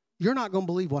 you're not going to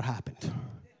believe what happened.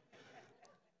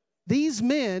 These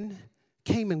men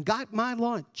came and got my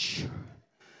lunch,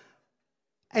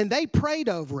 and they prayed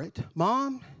over it,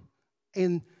 Mom,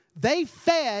 and they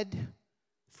fed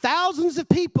thousands of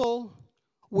people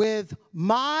with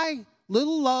my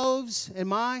little loaves and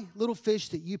my little fish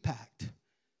that you packed."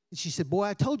 And she said, "Boy,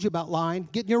 I told you about lying.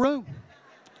 Get in your room.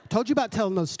 I told you about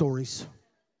telling those stories."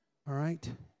 All right?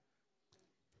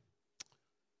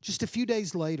 Just a few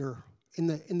days later, in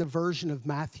the version of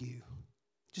Matthew,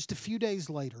 just a few days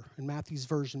later, in Matthew's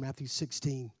version, Matthew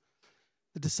 16,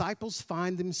 the disciples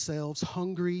find themselves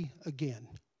hungry again.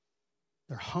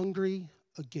 They're hungry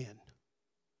again.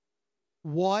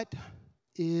 What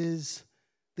is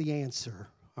the answer?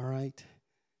 All right?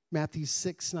 Matthew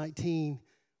 6:19,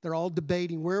 they're all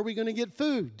debating, where are we going to get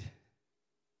food?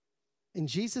 And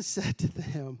Jesus said to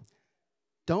them,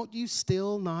 "Don't you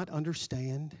still not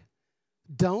understand?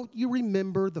 Don't you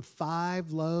remember the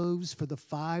 5 loaves for the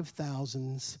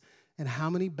 5,000s and how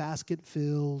many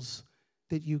basketfuls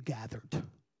that you gathered?"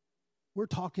 We're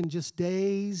talking just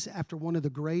days after one of the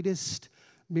greatest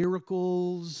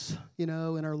miracles, in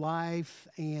our life.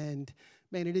 And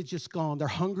man, it is just gone. They're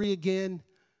hungry again.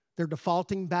 They're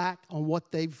defaulting back on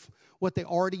what they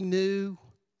already knew.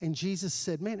 And Jesus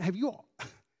said, "Man, have you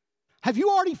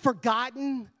already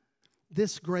forgotten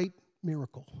this great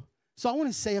miracle?" So I want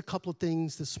to say a couple of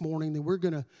things this morning that we're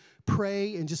going to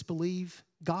pray and just believe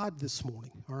God this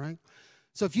morning, all right?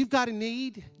 So if you've got a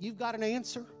need, you've got an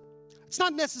answer. It's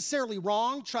not necessarily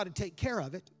wrong to try to take care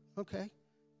of it, okay?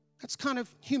 That's kind of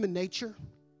human nature.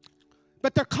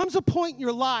 But there comes a point in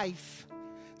your life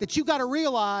that you've got to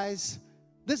realize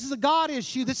this is a God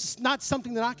issue. This is not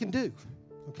something that I can do,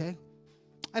 okay?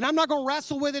 And I'm not going to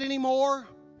wrestle with it anymore.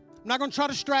 I'm not going to try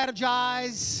to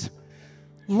strategize.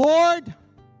 Lord,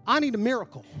 I need a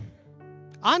miracle.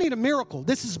 I need a miracle.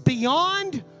 This is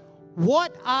beyond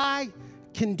what I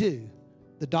can do.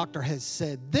 The doctor has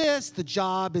said this. The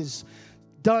job has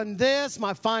done this.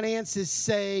 My finances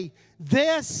say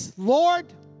this.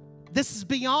 Lord, this is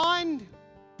beyond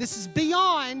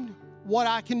what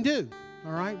I can do.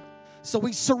 All right? So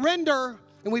we surrender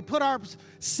and we put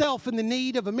ourselves in the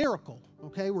need of a miracle.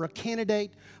 Okay? We're a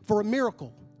candidate for a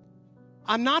miracle.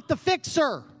 I'm not the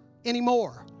fixer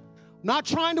anymore. Not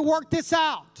trying to work this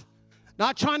out.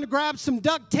 Not trying to grab some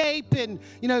duct tape and,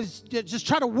 just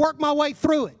try to work my way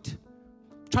through it.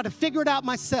 Try to figure it out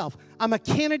myself. I'm a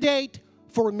candidate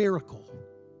for a miracle.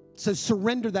 So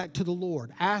surrender that to the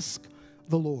Lord. Ask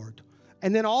the Lord.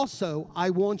 And then also,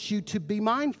 I want you to be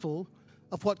mindful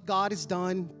of what God has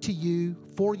done to you,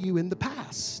 for you in the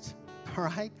past. All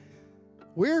right?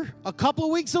 We're a couple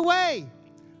of weeks away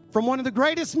from one of the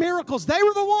greatest miracles. They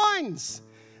were the ones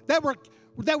that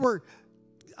were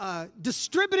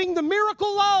distributing the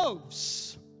miracle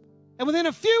loaves. And within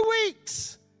a few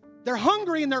weeks, they're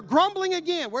hungry and they're grumbling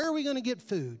again. Where are we going to get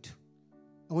food?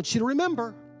 I want you to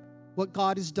remember what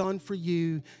God has done for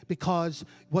you, because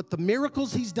what the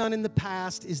miracles He's done in the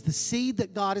past is the seed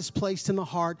that God has placed in the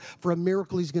heart for a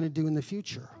miracle He's going to do in the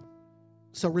future.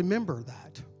 So remember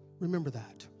that. Remember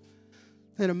that.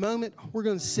 In a moment, we're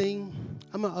going to sing.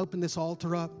 I'm going to open this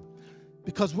altar up,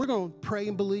 because we're going to pray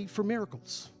and believe for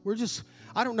miracles.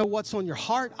 I don't know what's on your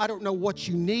heart. I don't know what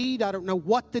you need. I don't know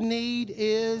what the need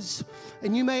is.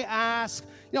 And you may ask,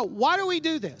 why do we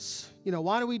do this?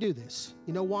 Why do we do this?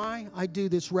 You know why I do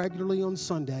this regularly on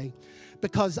Sunday?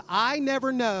 Because I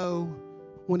never know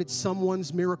when it's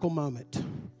someone's miracle moment.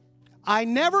 I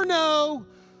never know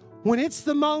when it's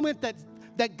the moment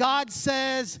that God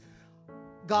says,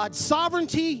 God's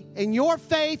sovereignty and your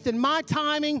faith and my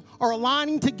timing are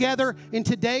aligning together, and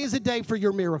today is a day for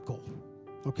your miracle.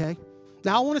 Okay?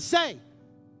 Now I want to say,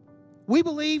 we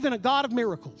believe in a God of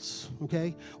miracles.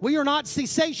 Okay? We are not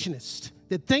cessationists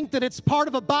that think that it's part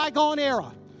of a bygone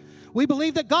era. We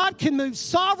believe that God can move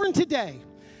sovereign today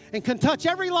and can touch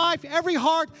every life, every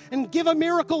heart, and give a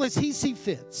miracle as He sees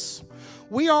fits.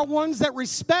 We are ones that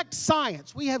respect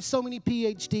science. We have so many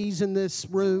PhDs in this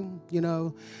room,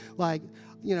 and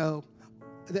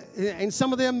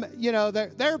some of them,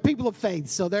 they're people of faith,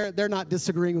 so they're not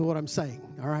disagreeing with what I'm saying,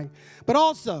 all right? But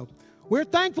also, we're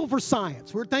thankful for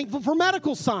science. We're thankful for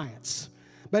medical science.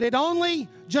 But it only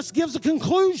just gives a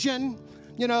conclusion,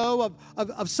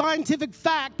 of scientific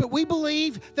fact, but we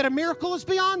believe that a miracle is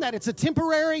beyond that. It's a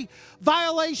temporary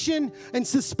violation and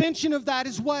suspension of that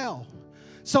as well.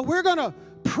 So we're going to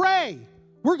pray.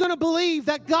 We're going to believe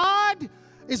that God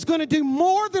is going to do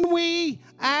more than we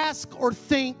ask or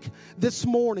think this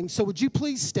morning. So would you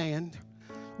please stand?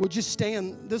 Would you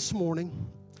stand this morning?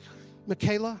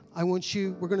 Michaela, we're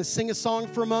going to sing a song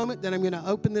for a moment, then I'm going to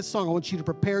open this song. I want you to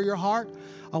prepare your heart.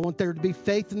 I want there to be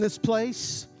faith in this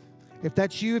place. If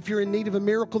that's you, if you're in need of a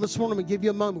miracle this morning, I'm going to give you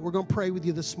a moment. We're going to pray with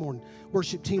you this morning.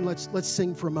 Worship team, let's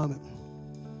sing for a moment.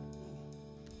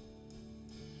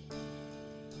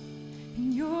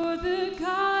 You're the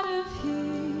God of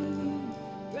healing,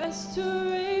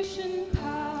 restoration,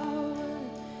 power.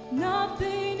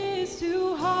 Nothing is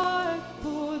too hard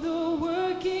for the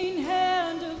working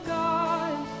hand of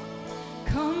God.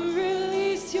 Come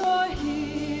release your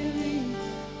healing.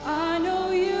 I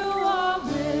know you are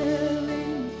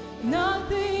willing.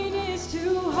 Nothing is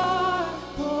too hard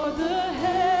for the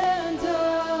hand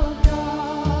of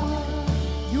God.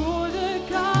 You're the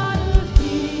God of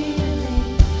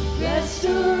healing,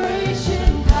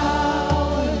 restoration,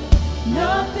 power.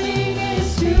 Nothing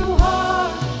is too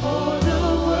hard for the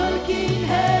working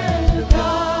hand of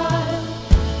God.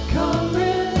 Come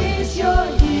release your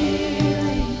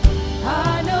healing.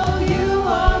 I know you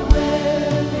are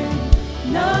willing.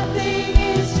 Nothing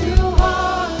is too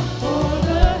hard for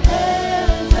the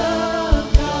hand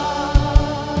of God.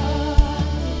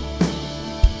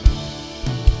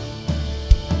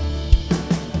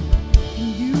 And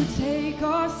you take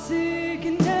our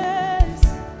sickness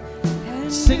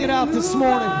and Sing it out this remove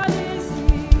morning. our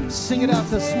disease. Sing it out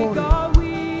this Take morning. our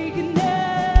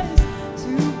weakness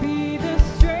to be the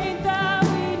strength that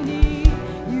we need.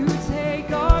 You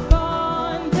take our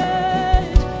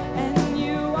bondage and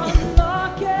you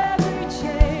unlock every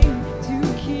chain to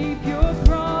keep your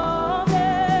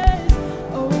promise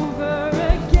over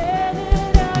again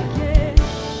and again.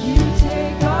 You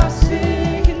take our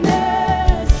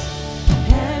sickness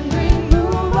and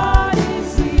remove our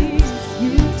disease.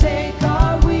 You take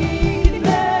our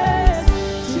weakness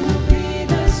to be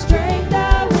the strength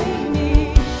that we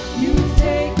need. You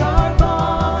take our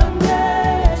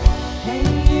bondage and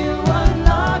you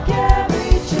unlock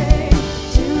every chain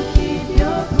to keep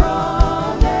your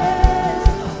promise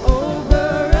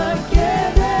over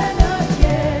again and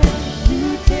again. You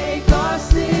take our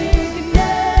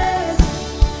sickness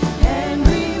and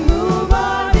remove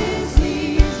our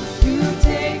disease. You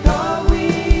take our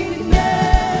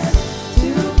weakness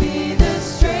to be the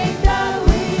strength that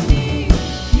we need.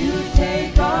 You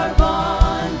take our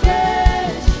bondage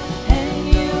and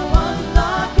you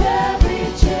unlock every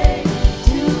chain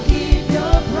to keep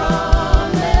your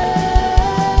promise.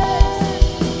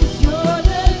 'Cause you're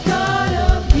the God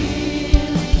of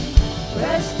healing,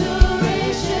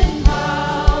 restoration,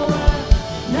 power.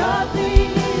 Nothing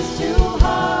is too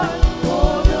hard for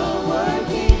the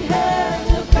working hand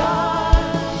of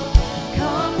God.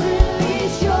 Come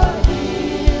release your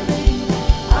healing.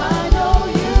 I know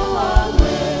you are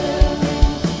willing.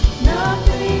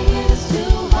 Nothing is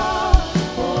too hard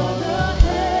for the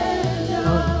hand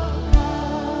of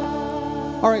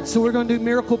God. All right, so we're going to do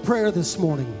miracle prayer this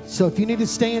morning. So if you need to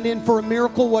stand in for a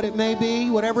miracle, what it may be,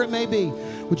 whatever it may be,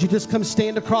 would you just come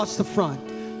stand across the front?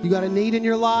 You got a need in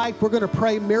your life, we're going to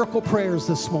pray miracle prayers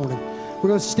this morning. We're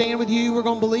going to stand with you. We're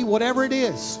going to believe whatever it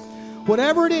is,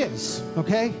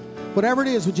 okay? Whatever it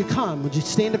is, would you come? Would you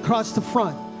stand across the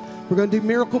front? We're going to do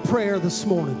miracle prayer this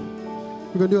morning.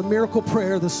 We're going to do a miracle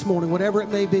prayer this morning, whatever it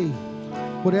may be,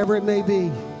 whatever it may be,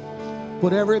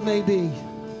 whatever it may be,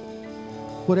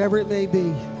 whatever it may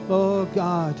be. Oh,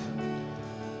 God.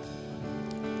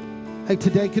 Hey,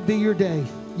 today could be your day.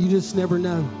 You just never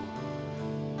know.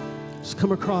 Just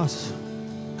come across.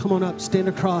 Come on up, stand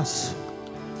across.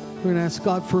 We're going to ask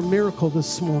God for a miracle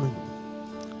this morning.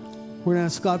 We're going to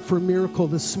ask God for a miracle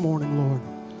this morning, Lord.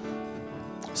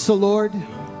 So, Lord,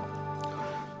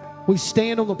 we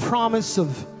stand on the promise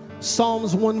of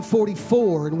Psalms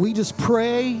 144, and we just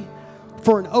pray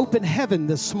for an open heaven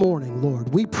this morning,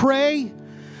 Lord. We pray,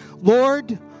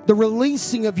 Lord, the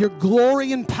releasing of your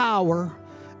glory and power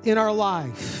in our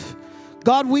life.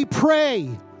 God, we pray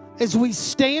as we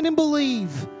stand and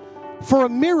believe for a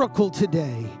miracle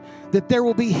today, that there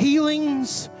will be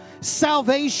healings,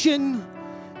 salvation,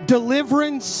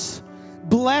 deliverance,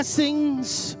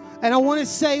 blessings. And I want to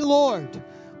say, Lord,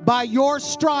 by your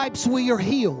stripes we are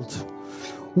healed.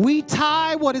 We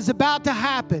tie what is about to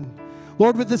happen,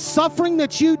 Lord, with the suffering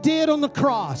that you did on the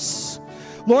cross.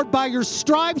 Lord, by your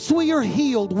stripes we are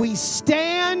healed. We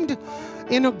stand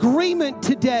in agreement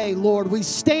today, Lord. We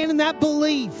stand in that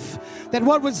belief that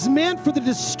what was meant for the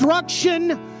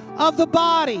destruction of the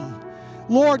body,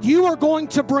 Lord, you are going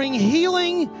to bring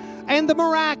healing and the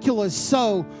miraculous.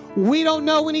 So we don't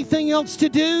know anything else to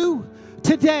do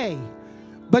today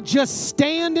but just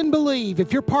stand and believe.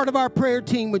 If you're part of our prayer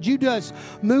team, would you just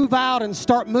move out and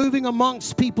start moving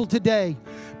amongst people today,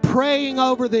 praying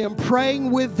over them,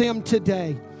 praying with them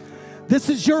today. This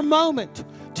is your moment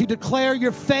to declare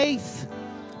your faith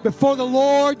before the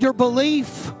Lord, your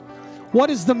belief. What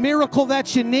is the miracle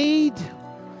that you need?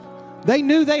 They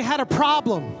knew they had a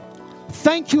problem.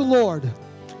 Thank you, Lord.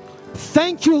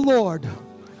 Thank you, Lord.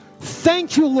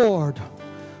 Thank you, Lord.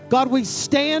 God, we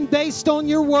stand based on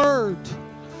your word.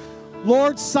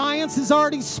 Lord, science has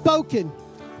already spoken,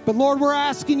 but Lord, we're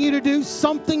asking you to do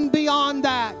something beyond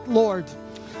that, Lord.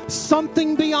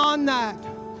 Something beyond that.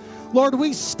 Lord,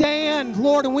 we stand,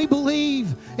 Lord, and we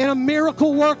believe in a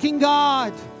miracle-working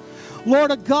God.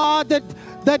 Lord, a God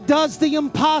that does the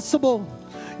impossible.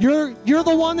 You're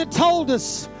the one that told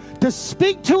us to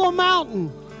speak to a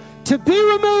mountain, to be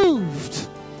removed.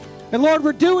 And Lord,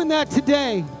 we're doing that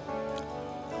today.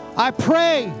 I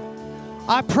pray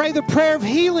the prayer of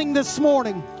healing this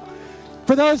morning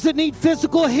for those that need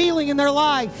physical healing in their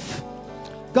life.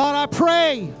 God, I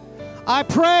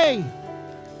pray,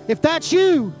 if that's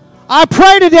you, I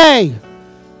pray today,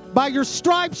 by your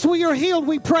stripes we are healed.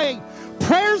 We pray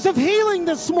prayers of healing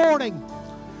this morning,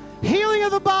 healing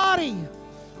of the body.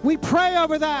 We pray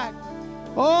over that.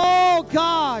 Oh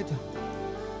God,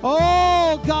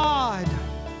 oh God,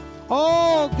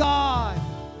 oh God.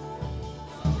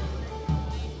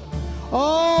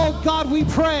 Oh God, we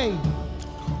pray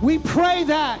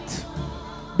that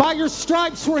by your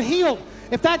stripes we're healed.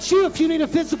 If that's you, if you need a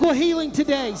physical healing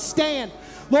today, stand.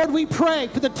 Lord, we pray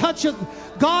for the touch of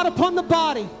God upon the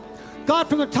body. God,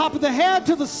 from the top of the head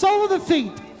to the sole of the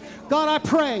feet. God, I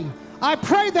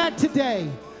pray that today.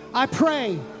 I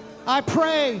pray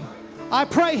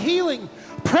healing,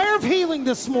 prayer of healing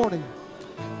this morning.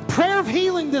 Prayer of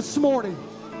healing this morning.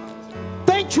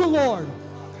 Thank you, Lord.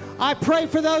 I pray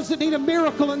for those that need a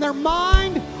miracle in their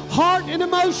mind, heart, and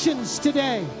emotions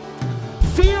today.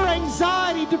 Fear,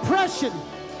 anxiety, depression.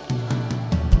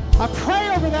 I pray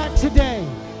over that today.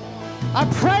 I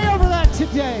pray over that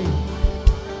today.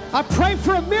 I pray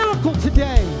for a miracle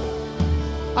today.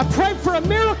 I pray for a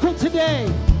miracle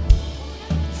today.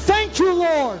 Thank you,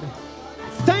 Lord.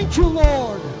 Thank you,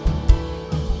 Lord.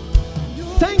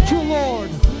 Thank you,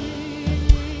 Lord.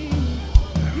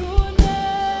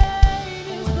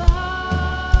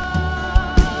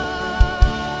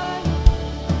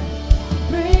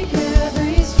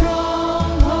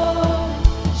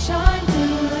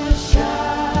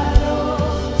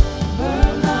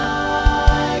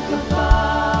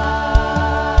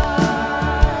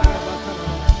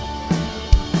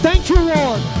 Thank you,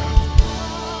 Lord.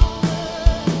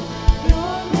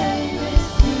 Your name is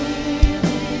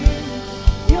healing.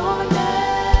 Your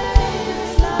name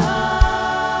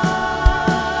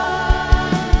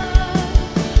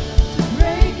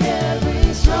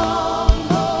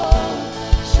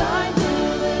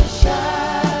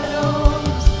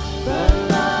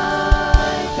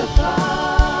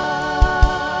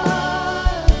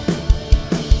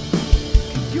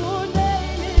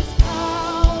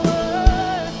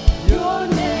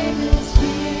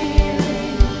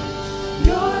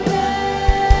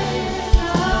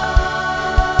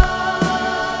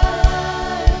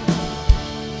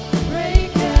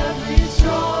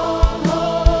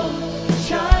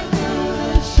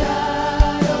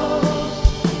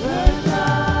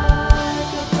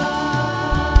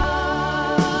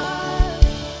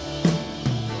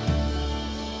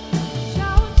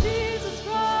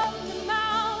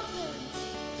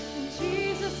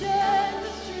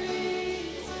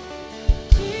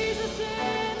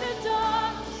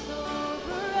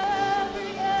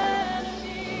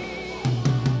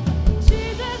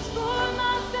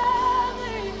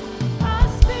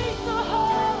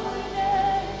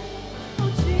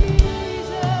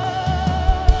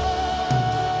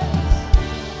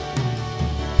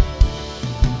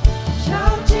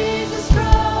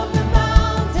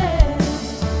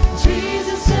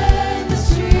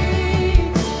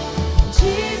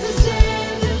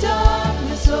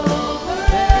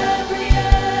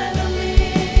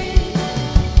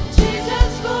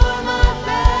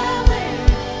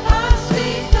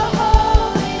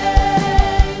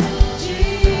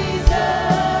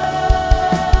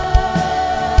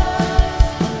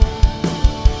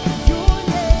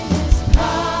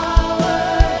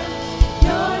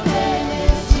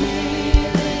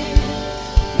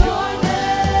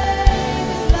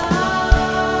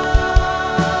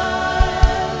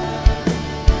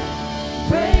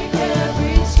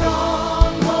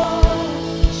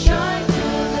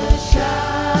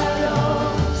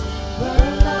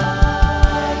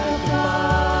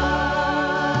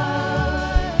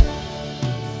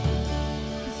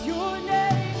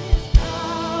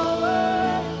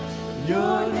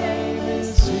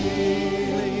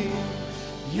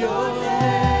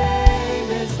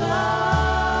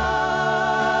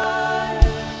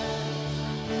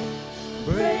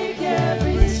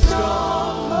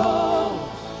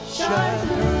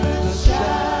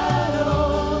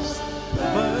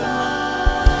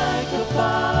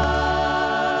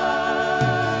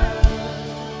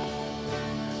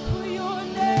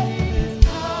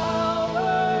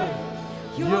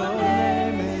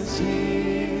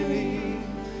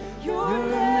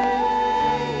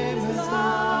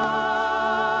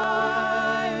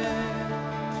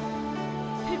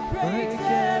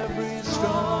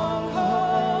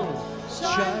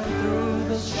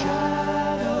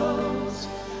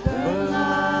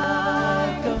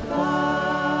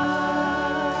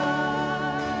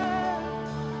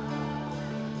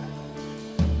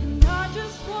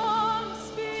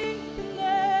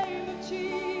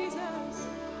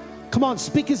Come on,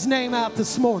 speak his name out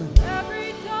this morning.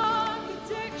 Every dark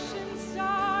addiction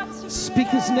starts to Speak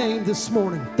his break. name this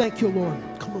morning. Thank you, Lord.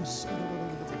 Come on.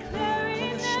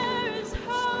 Declaring there is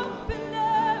hope and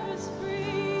there is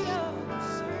freedom.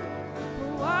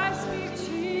 Oh, I speak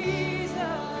Jesus.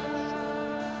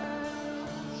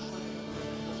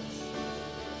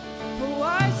 Oh,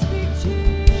 I speak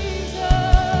Jesus.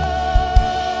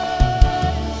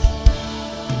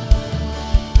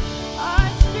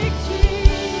 I speak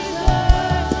Jesus,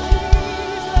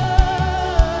 Jesus.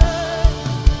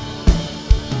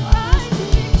 I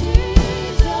speak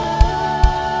Jesus.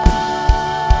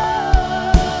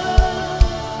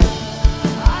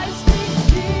 I speak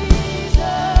Jesus.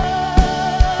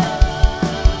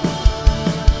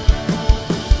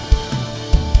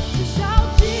 To shout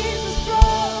Jesus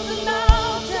from the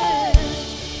mountains,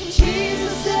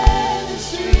 Jesus in the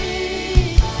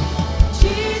streets,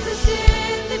 Jesus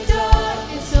in the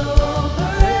darkness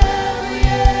over every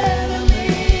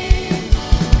enemy,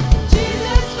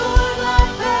 Jesus for my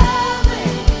family.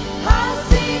 I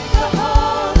speak the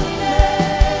holy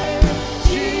name,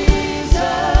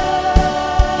 Jesus.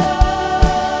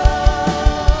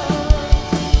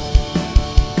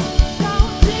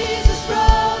 Shout Jesus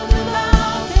from the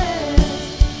mountains,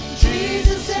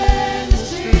 Jesus in the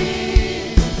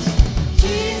streets,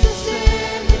 Jesus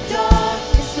in the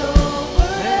darkness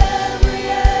over every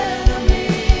enemy,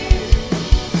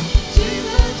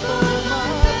 Jesus for my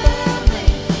family.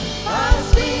 I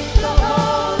speak the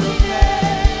holy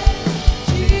name,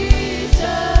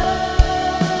 Jesus.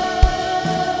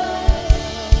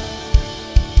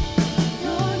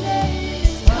 Your name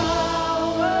is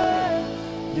power.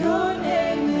 Your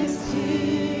name is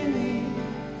healing.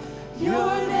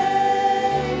 Your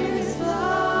name is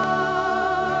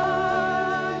life.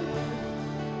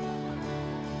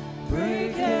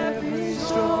 Break every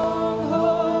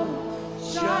stronghold.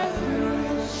 Shine through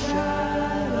the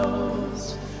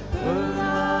shadows. Burn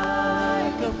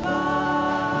like a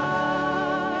fire.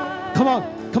 Come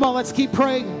on, let's keep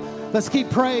praying. Let's keep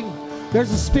praying.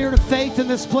 There's a spirit of faith in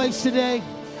this place today.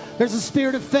 There's a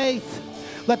spirit of faith.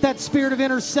 Let that spirit of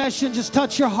intercession just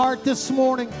touch your heart this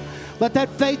morning. Let that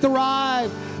faith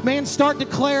arrive. Man, start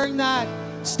declaring that.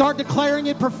 Start declaring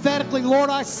it prophetically. Lord,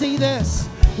 I see this.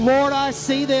 Lord, I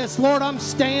see this. Lord, I'm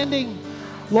standing.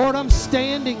 Lord, I'm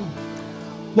standing.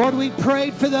 Lord, we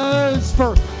prayed for those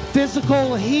for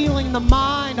physical healing in the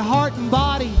mind, heart, and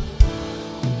body.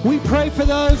 We pray for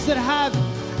those that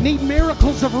need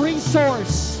miracles of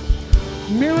resource.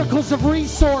 Miracles of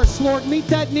resource, Lord, meet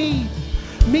that need.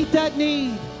 Meet that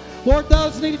need. Lord,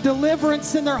 those that need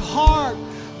deliverance in their heart.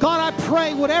 God, I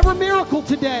pray whatever miracle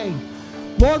today.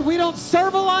 Lord, we don't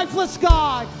serve a lifeless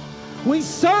God. We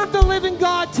serve the living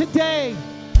God today.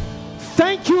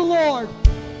 Thank you, Lord.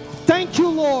 Thank you,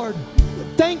 Lord.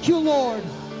 Thank you, Lord.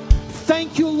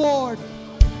 Thank you, Lord.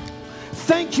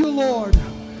 Thank you, Lord.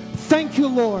 Thank you,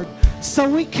 Lord. So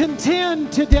we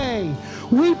contend today.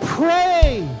 We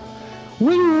pray.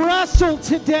 We wrestle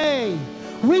today.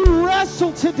 We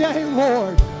wrestle today,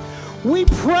 Lord. We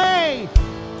pray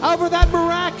over that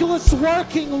miraculous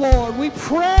working, Lord. We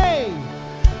pray.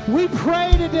 We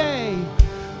pray today.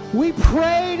 We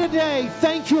pray today.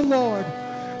 Thank you, Lord.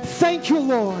 Thank you,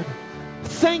 Lord.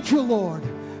 Thank you, Lord.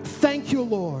 Thank you,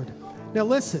 Lord. Now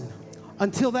listen,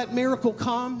 until that miracle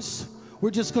comes,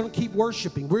 we're just going to keep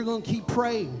worshiping. We're going to keep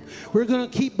praying. We're going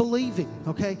to keep believing,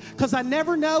 okay? Because I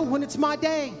never know when it's my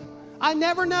day. I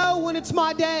never know when it's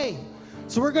my day.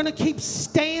 So we're going to keep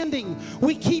standing.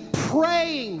 We keep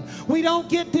praying. We don't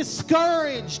get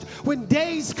discouraged when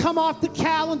days come off the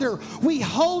calendar. We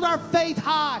hold our faith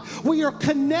high. We are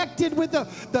connected with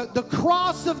the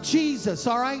cross of Jesus,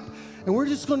 all right? And we're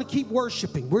just going to keep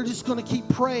worshiping. We're just going to keep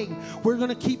praying. We're going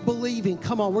to keep believing.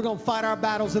 Come on, we're going to fight our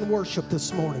battles in worship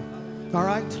this morning, all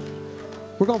right?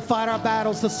 We're going to fight our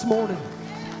battles this morning.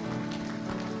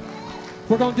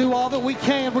 We're going to do all that we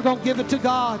can. We're going to give it to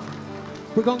God.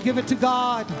 We're going to give it to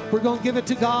God. We're going to give it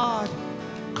to God.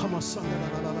 Come on, son.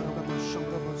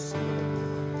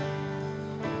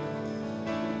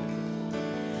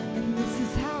 And this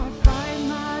is how I fight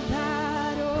my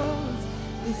battles.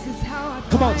 This is how I fight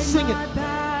Come on, sing my it.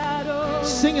 battles.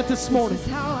 Sing it this morning. This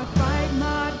is how I fight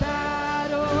my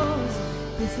battles.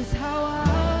 This is how I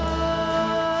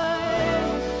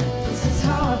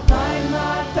fight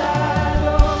my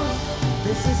battles.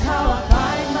 This is how I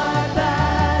fight my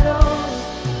battles.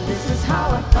 This is how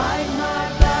I fight my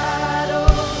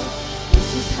battles.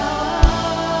 This is how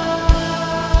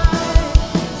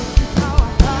I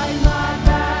fight my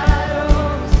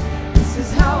battles. This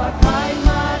is how I fight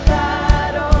my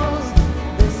battles.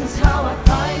 This is how I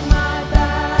fight my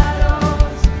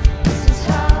battles. This is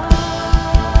how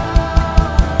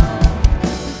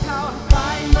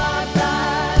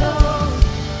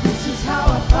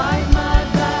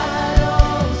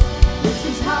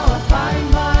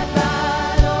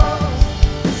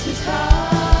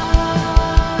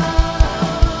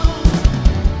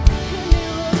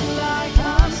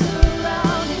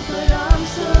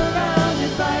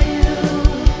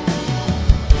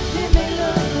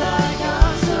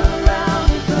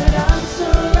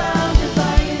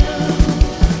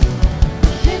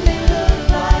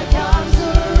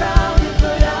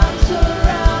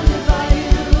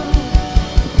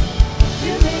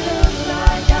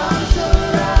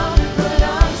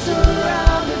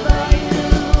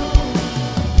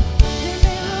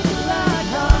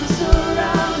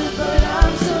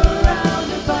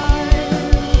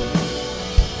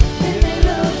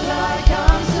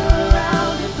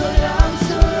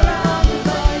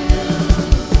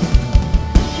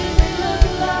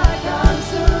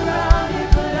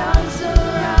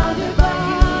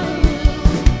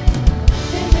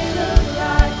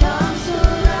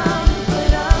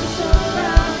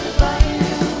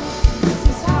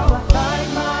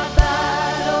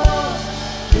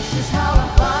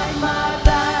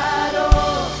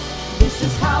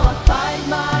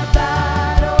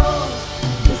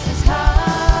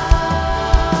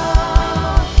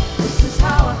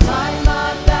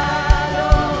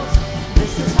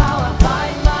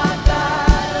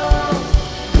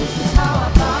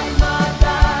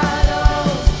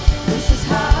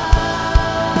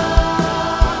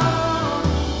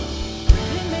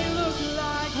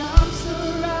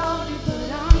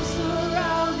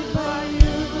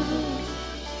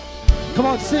Come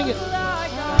on, sing it.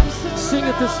 Sing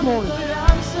it this morning.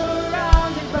 I'm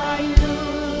surrounded by you.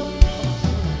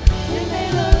 It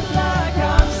may look like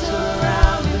I'm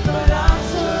surrounded, but I'm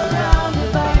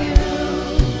surrounded by you.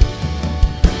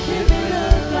 It may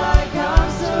look like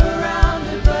I'm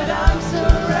surrounded, but I'm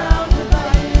surrounded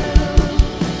by you.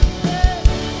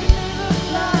 It may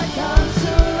look like I'm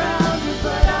surrounded,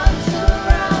 but I'm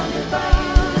surrounded by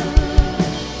you.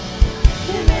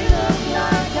 It may look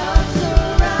like I'm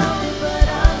surrounded, but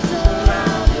I'm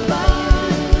surrounded by you.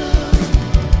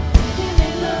 It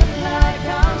may look like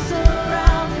I'm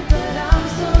surrounded, but I'm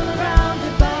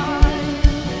surrounded by you.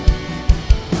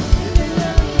 It may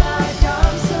look like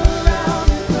I'm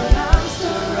surrounded, but I'm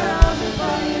surrounded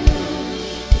by you.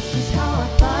 This is how I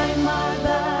fight my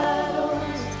battles.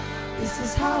 This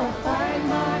is how I fight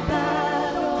my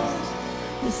battles.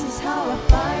 This is how I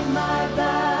fight my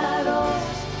battles.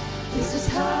 This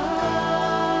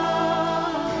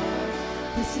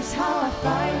is how I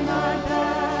fight my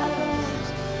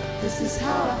battles. This is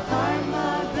how I fight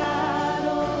my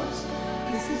battles.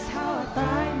 This is how I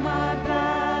fight my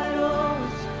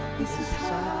battles. This is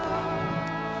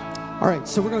how. All right,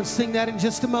 so we're going to sing that in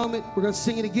just a moment. We're going to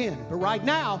sing it again. But right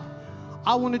now,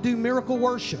 I want to do miracle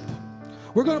worship.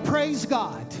 We're going to praise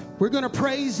God. We're going to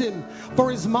praise Him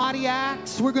for His mighty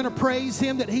acts. We're going to praise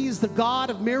Him that He is the God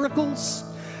of miracles.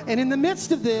 And in the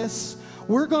midst of this,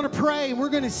 we're going to pray and we're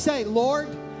going to say, Lord,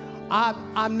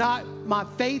 my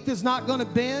faith is not going to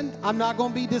bend. I'm not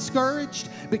going to be discouraged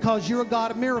because you're a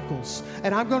God of miracles.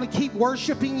 And I'm going to keep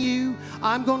worshiping you.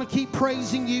 I'm going to keep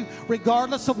praising you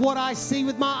regardless of what I see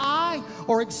with my eye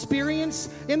or experience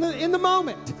in the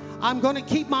moment. I'm going to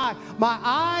keep my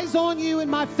eyes on you and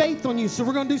my faith on you. So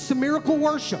we're going to do some miracle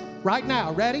worship right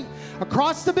now. Ready?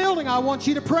 Across the building, I want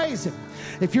you to praise Him.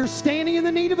 If you're standing in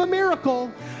the need of a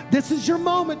miracle, this is your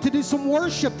moment to do some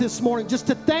worship this morning, just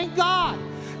to thank God,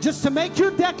 just to make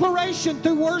your declaration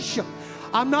through worship.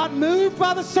 I'm not moved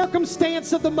by the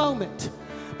circumstance of the moment,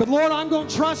 but Lord, I'm going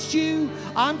to trust you.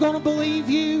 I'm going to believe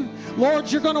you.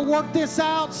 Lord, you're going to work this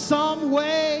out some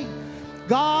way.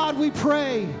 God, we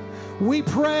pray. We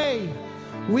pray.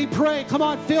 We pray. Come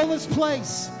on, fill this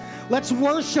place. Let's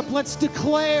worship. Let's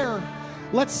declare.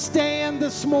 Let's stand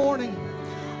this morning.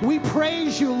 We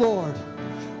praise you, Lord.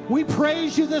 We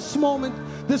praise you this morning,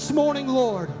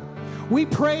 Lord. We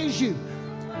praise you.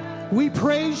 We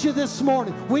praise you this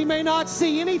morning. We may not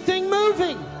see anything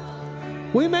moving.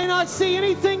 We may not see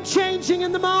anything changing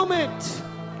in the moment.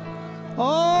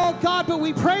 Oh, God, but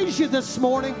we praise you this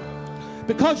morning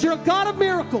because you're a God of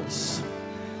miracles.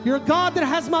 You're a God that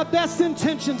has my best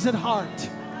intentions at heart.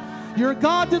 You're a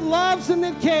God that loves and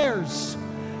that cares,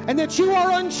 and that you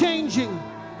are unchanging.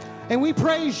 And we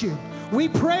praise you. We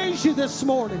praise you this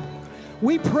morning.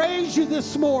 We praise you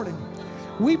this morning.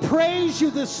 We praise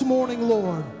you this morning,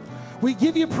 Lord. We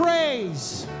give you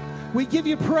praise. We give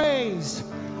you praise.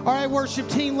 All right, worship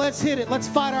team, let's hit it. Let's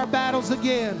fight our battles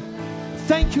again.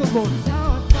 Thank you, Lord.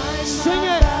 Sing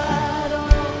it.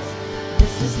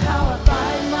 This is how I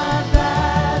fight my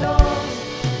battles.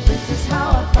 This is how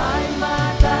I fight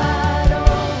my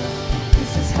battles.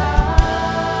 This is how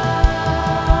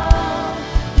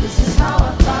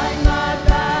I fight my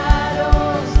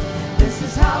battles. This is how I fight my battles. This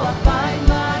is how I fight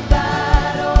my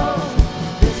battles.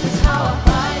 This is how I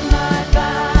fight my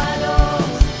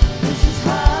battles. This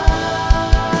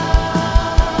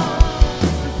is how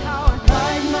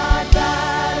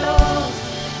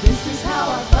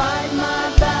I fight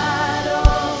my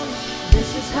battles.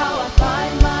 This is how I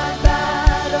fight my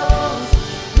battles.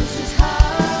 This is how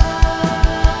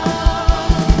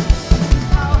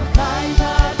I fight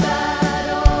my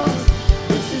battles.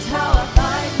 This is how I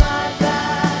fight my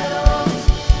battles.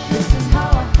 This is how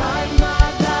I fight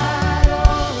my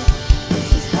battles. This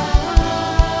is how.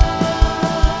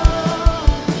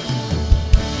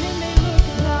 It may look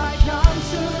like I'm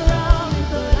surrounded,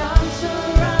 but I'm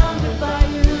surrounded by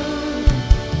you.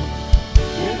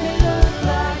 It may look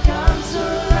like I'm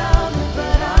surrounded,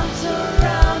 but I'm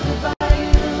surrounded by you.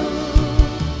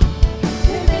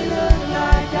 It may look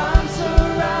like I'm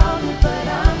surrounded, but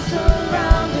I'm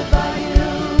surrounded by you.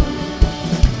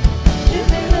 It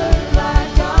may look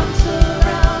like I'm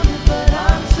surrounded, but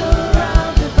I'm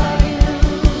surrounded by you.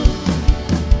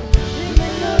 It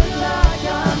may look like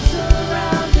I'm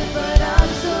surrounded, but I'm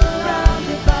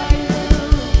surrounded by you.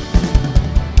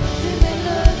 It may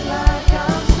look like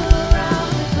I'm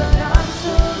surrounded, but I'm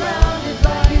surrounded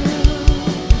by you.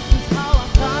 This is how I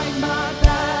fight my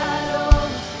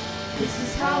battles. This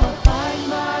is how I fight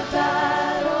my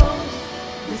battles.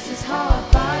 This is how I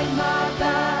fight my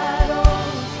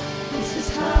battles. This is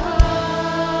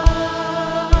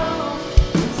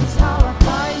how I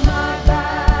fight my battles.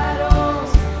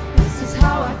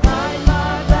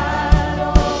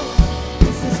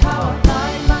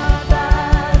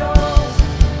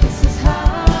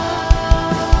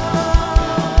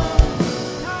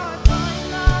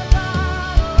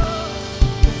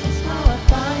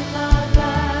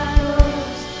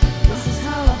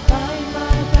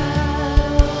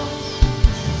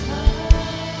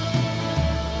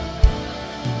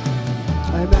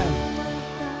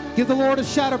 Give the Lord a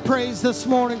shout of praise this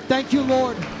morning. Thank you,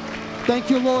 Lord.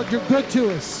 Thank you, Lord. You're good to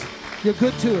us. You're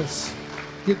good to us.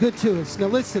 You're good to us. Now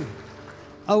listen,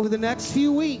 over the next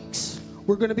few weeks,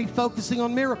 we're going to be focusing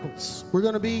on miracles. We're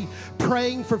going to be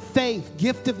praying for faith,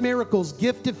 gift of miracles,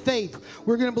 gift of faith.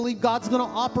 We're going to believe God's going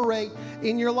to operate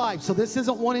in your life. So this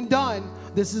isn't one and done.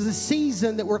 This is a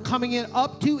season that we're coming in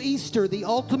up to Easter, the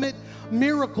ultimate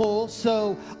miracle.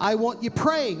 So I want you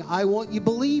praying. I want you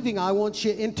believing. I want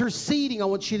you interceding. I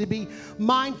want you to be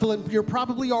mindful. And you're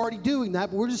probably already doing that,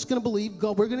 but we're just going to believe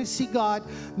God. We're going to see God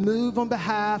move on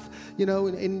behalf,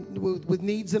 and with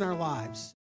needs in our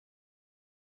lives.